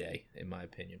call it a day, in my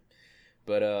opinion.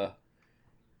 But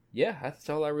yeah, that's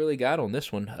all I really got on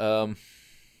this one.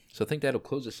 So I think that'll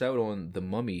close us out on The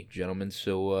Mummy, gentlemen.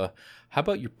 So how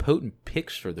about your potent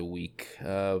picks for the week?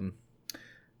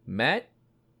 Matt,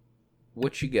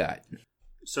 what you got?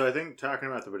 So I think, talking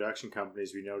about the production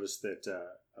companies, we noticed that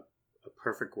A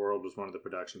Perfect World was one of the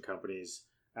production companies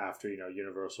after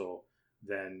Universal,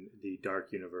 then the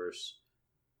Dark Universe,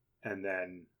 and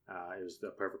then it was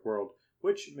The Perfect World,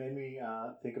 which made me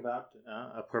think about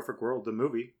A Perfect World, the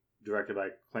movie, directed by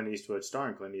Clint Eastwood,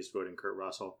 starring Clint Eastwood and Kurt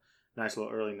Russell. Nice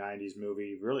little early 90s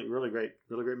movie. Really, really great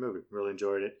movie. Really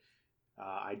enjoyed it.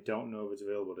 I don't know if it's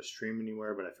available to stream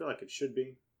anywhere, but I feel like it should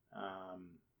be.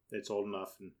 it's old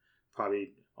enough and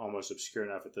probably almost obscure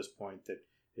enough at this point that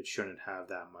it shouldn't have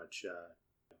that much.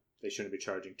 They shouldn't be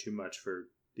charging too much for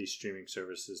these streaming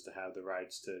services to have the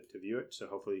rights to view it. So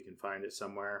hopefully you can find it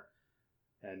somewhere.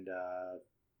 And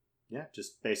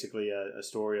just basically a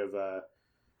story of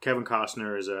Kevin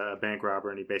Costner is a bank robber,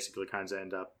 and he basically kind of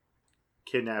end up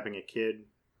kidnapping a kid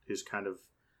who's kind of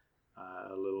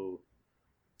a little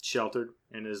sheltered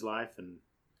in his life, and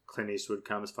Clint Eastwood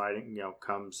comes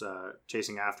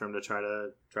chasing after him to try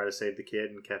to save the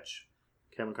kid and catch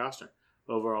Kevin Costner.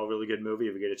 Overall, really good movie.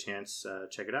 If you get a chance,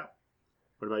 check it out.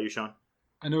 What about you, Sean?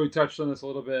 I know we touched on this a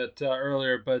little bit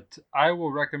earlier, but I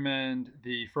will recommend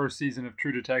the first season of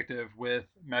True Detective with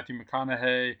Matthew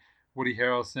McConaughey, Woody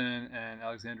Harrelson, and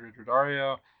Alexandra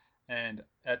Daddario, and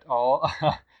et al.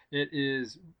 It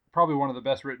is probably one of the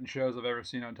best written shows I've ever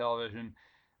seen on television.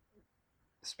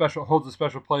 Holds a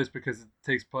special place because it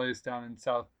takes place down in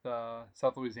South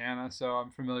Louisiana, so I'm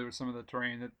familiar with some of the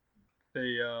terrain that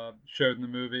they showed in the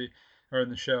movie, or in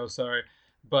the show, sorry.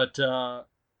 But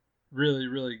really,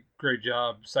 really great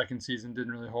job. Second season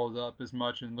didn't really hold up as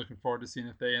much, and looking forward to seeing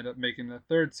if they end up making the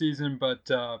third season, but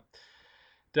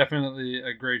definitely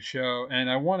a great show. And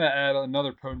I want to add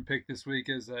another potent pick this week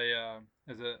as a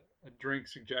drink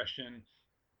suggestion.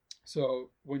 So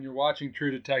when you're watching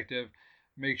True Detective,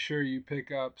 make sure you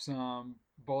pick up some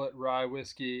Bullet Rye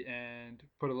whiskey and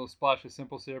put a little splash of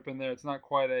simple syrup in there. It's not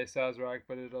quite a Sazerac,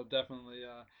 but it'll definitely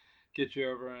get you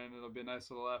over, and it'll be a nice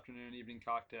little afternoon, evening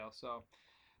cocktail. So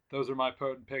those are my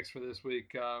potent picks for this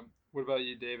week. What about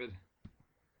you, David?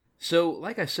 So,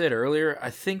 like I said earlier,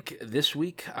 I think this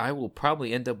week I will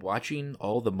probably end up watching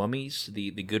all the Mummies,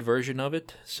 the good version of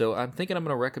it. So I'm thinking I'm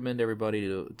going to recommend everybody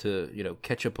to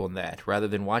catch up on that rather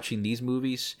than watching these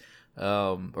movies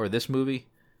or this movie.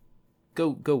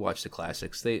 Go watch the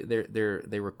classics.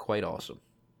 They were quite awesome.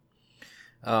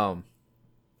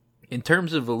 In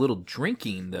terms of a little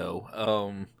drinking,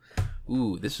 though,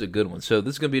 this is a good one. So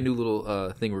this is going to be a new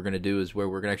little thing we're going to do, is where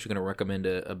we're actually going to recommend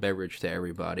a beverage to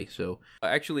everybody. So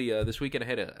actually, this weekend I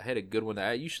had a good one.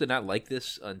 I used to not like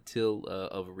this until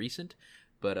of recent,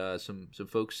 but some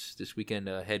folks this weekend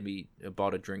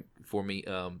bought a drink for me,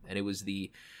 and it was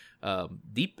the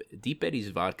Deep Eddy's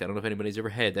vodka. I don't know if anybody's ever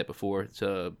had that before. It's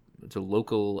a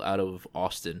local out of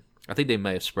Austin. I think they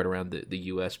might have spread around the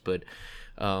U.S., but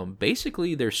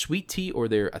basically their sweet tea, or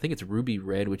I think it's Ruby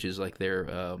Red, which is like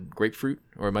their grapefruit,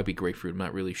 or it might be grapefruit. I'm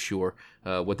not really sure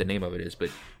what the name of it is, but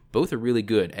both are really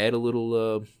good. Add a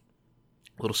little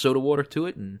soda water to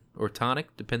it, or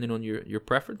tonic, depending on your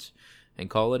preference,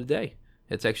 and call it a day.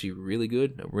 It's actually really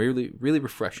good, really, really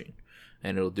refreshing,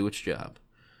 and it'll do its job.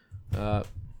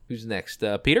 Who's next?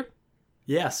 Peter?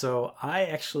 Yeah, so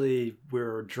we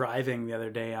were driving the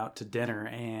other day out to dinner,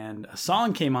 and a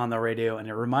song came on the radio, and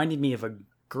it reminded me of a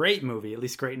great movie, at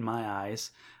least great in my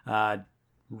eyes,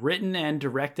 written and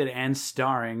directed and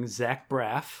starring Zach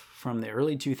Braff from the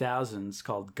early 2000s,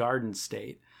 called Garden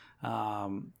State.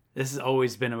 This has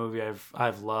always been a movie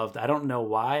I've loved. I don't know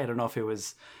why. I don't know if it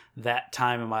was that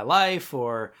time in my life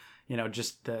or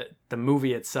just the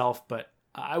movie itself, but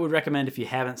I would recommend, if you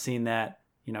haven't seen that,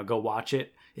 go watch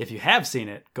it. If you have seen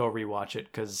it, go rewatch it,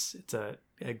 because it's a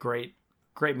great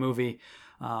movie.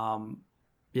 And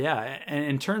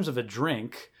in terms of a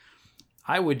drink,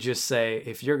 I would just say,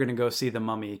 if you're going to go see The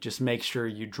Mummy, just make sure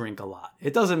you drink a lot.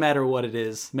 It doesn't matter what it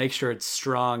is. Make sure it's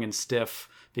strong and stiff,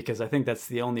 because I think that's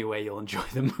the only way you'll enjoy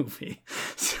the movie.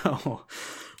 So,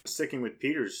 sticking with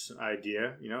Peter's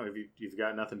idea, if you've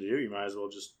got nothing to do, you might as well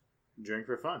just drink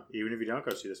for fun. Even if you don't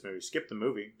go see this movie, skip the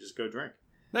movie, just go drink.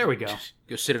 There we go. Just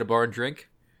go sit at a bar and drink.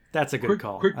 That's a good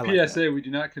call. Quick like PSA, we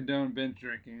do not condone binge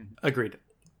drinking. Agreed.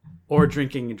 Or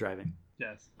drinking and driving.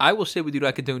 Yes. I will say we do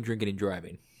not condone drinking and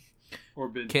driving. Or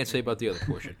binge. Can't say about the other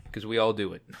portion, because we all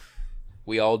do it.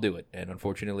 We all do it, and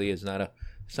unfortunately, it's not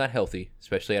healthy,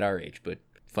 especially at our age. But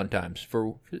fun times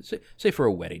for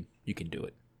a wedding, you can do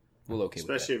it. We'll okay with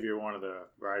that. Especially if you're one of the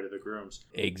bride of the grooms.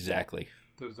 Exactly.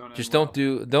 Those don't Just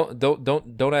end well.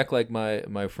 don't act like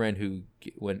my friend who,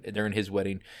 when during his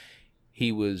wedding,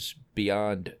 he was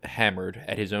beyond hammered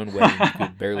at his own wedding.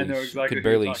 He could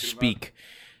barely speak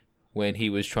when he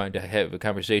was trying to have a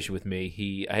conversation with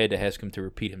me. I had to ask him to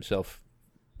repeat himself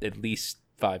at least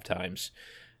 5 times,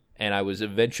 and I was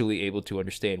eventually able to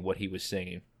understand what he was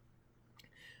saying.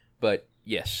 But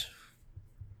yes,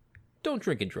 don't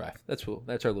drink and drive. That's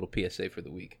our little PSA for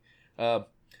the week.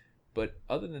 But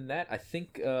other than that, I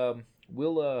think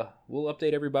we'll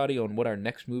update everybody on what our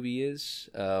next movie is.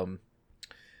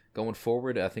 Going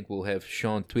forward, I think we'll have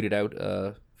Sean tweet it out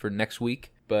for next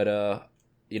week. But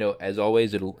as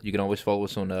always, you can always follow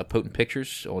us on Potent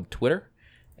Pictures on Twitter,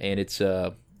 and it's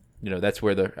that's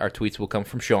where our tweets will come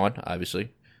from Sean,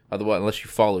 obviously. Otherwise, unless you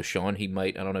follow Sean, he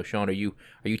might. I don't know, Sean. Are you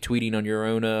tweeting on your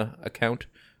own account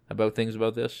about things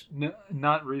about this? No,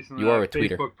 not recently. You are a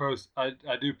tweeter. Facebook post. I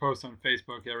do post on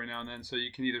Facebook every now and then, so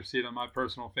you can either see it on my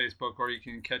personal Facebook or you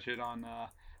can catch it on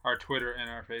our Twitter and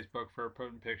our Facebook for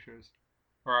Potent Pictures.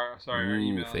 Or our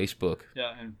email. Facebook.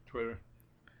 Yeah, and Twitter.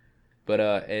 But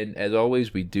and as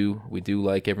always, we do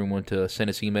like everyone to send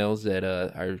us emails at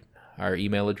our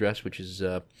email address, which is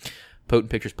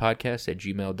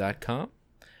potentpicturespodcast@gmail.com.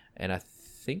 And I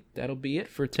think that'll be it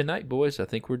for tonight, boys. I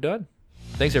think we're done.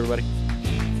 Thanks, everybody.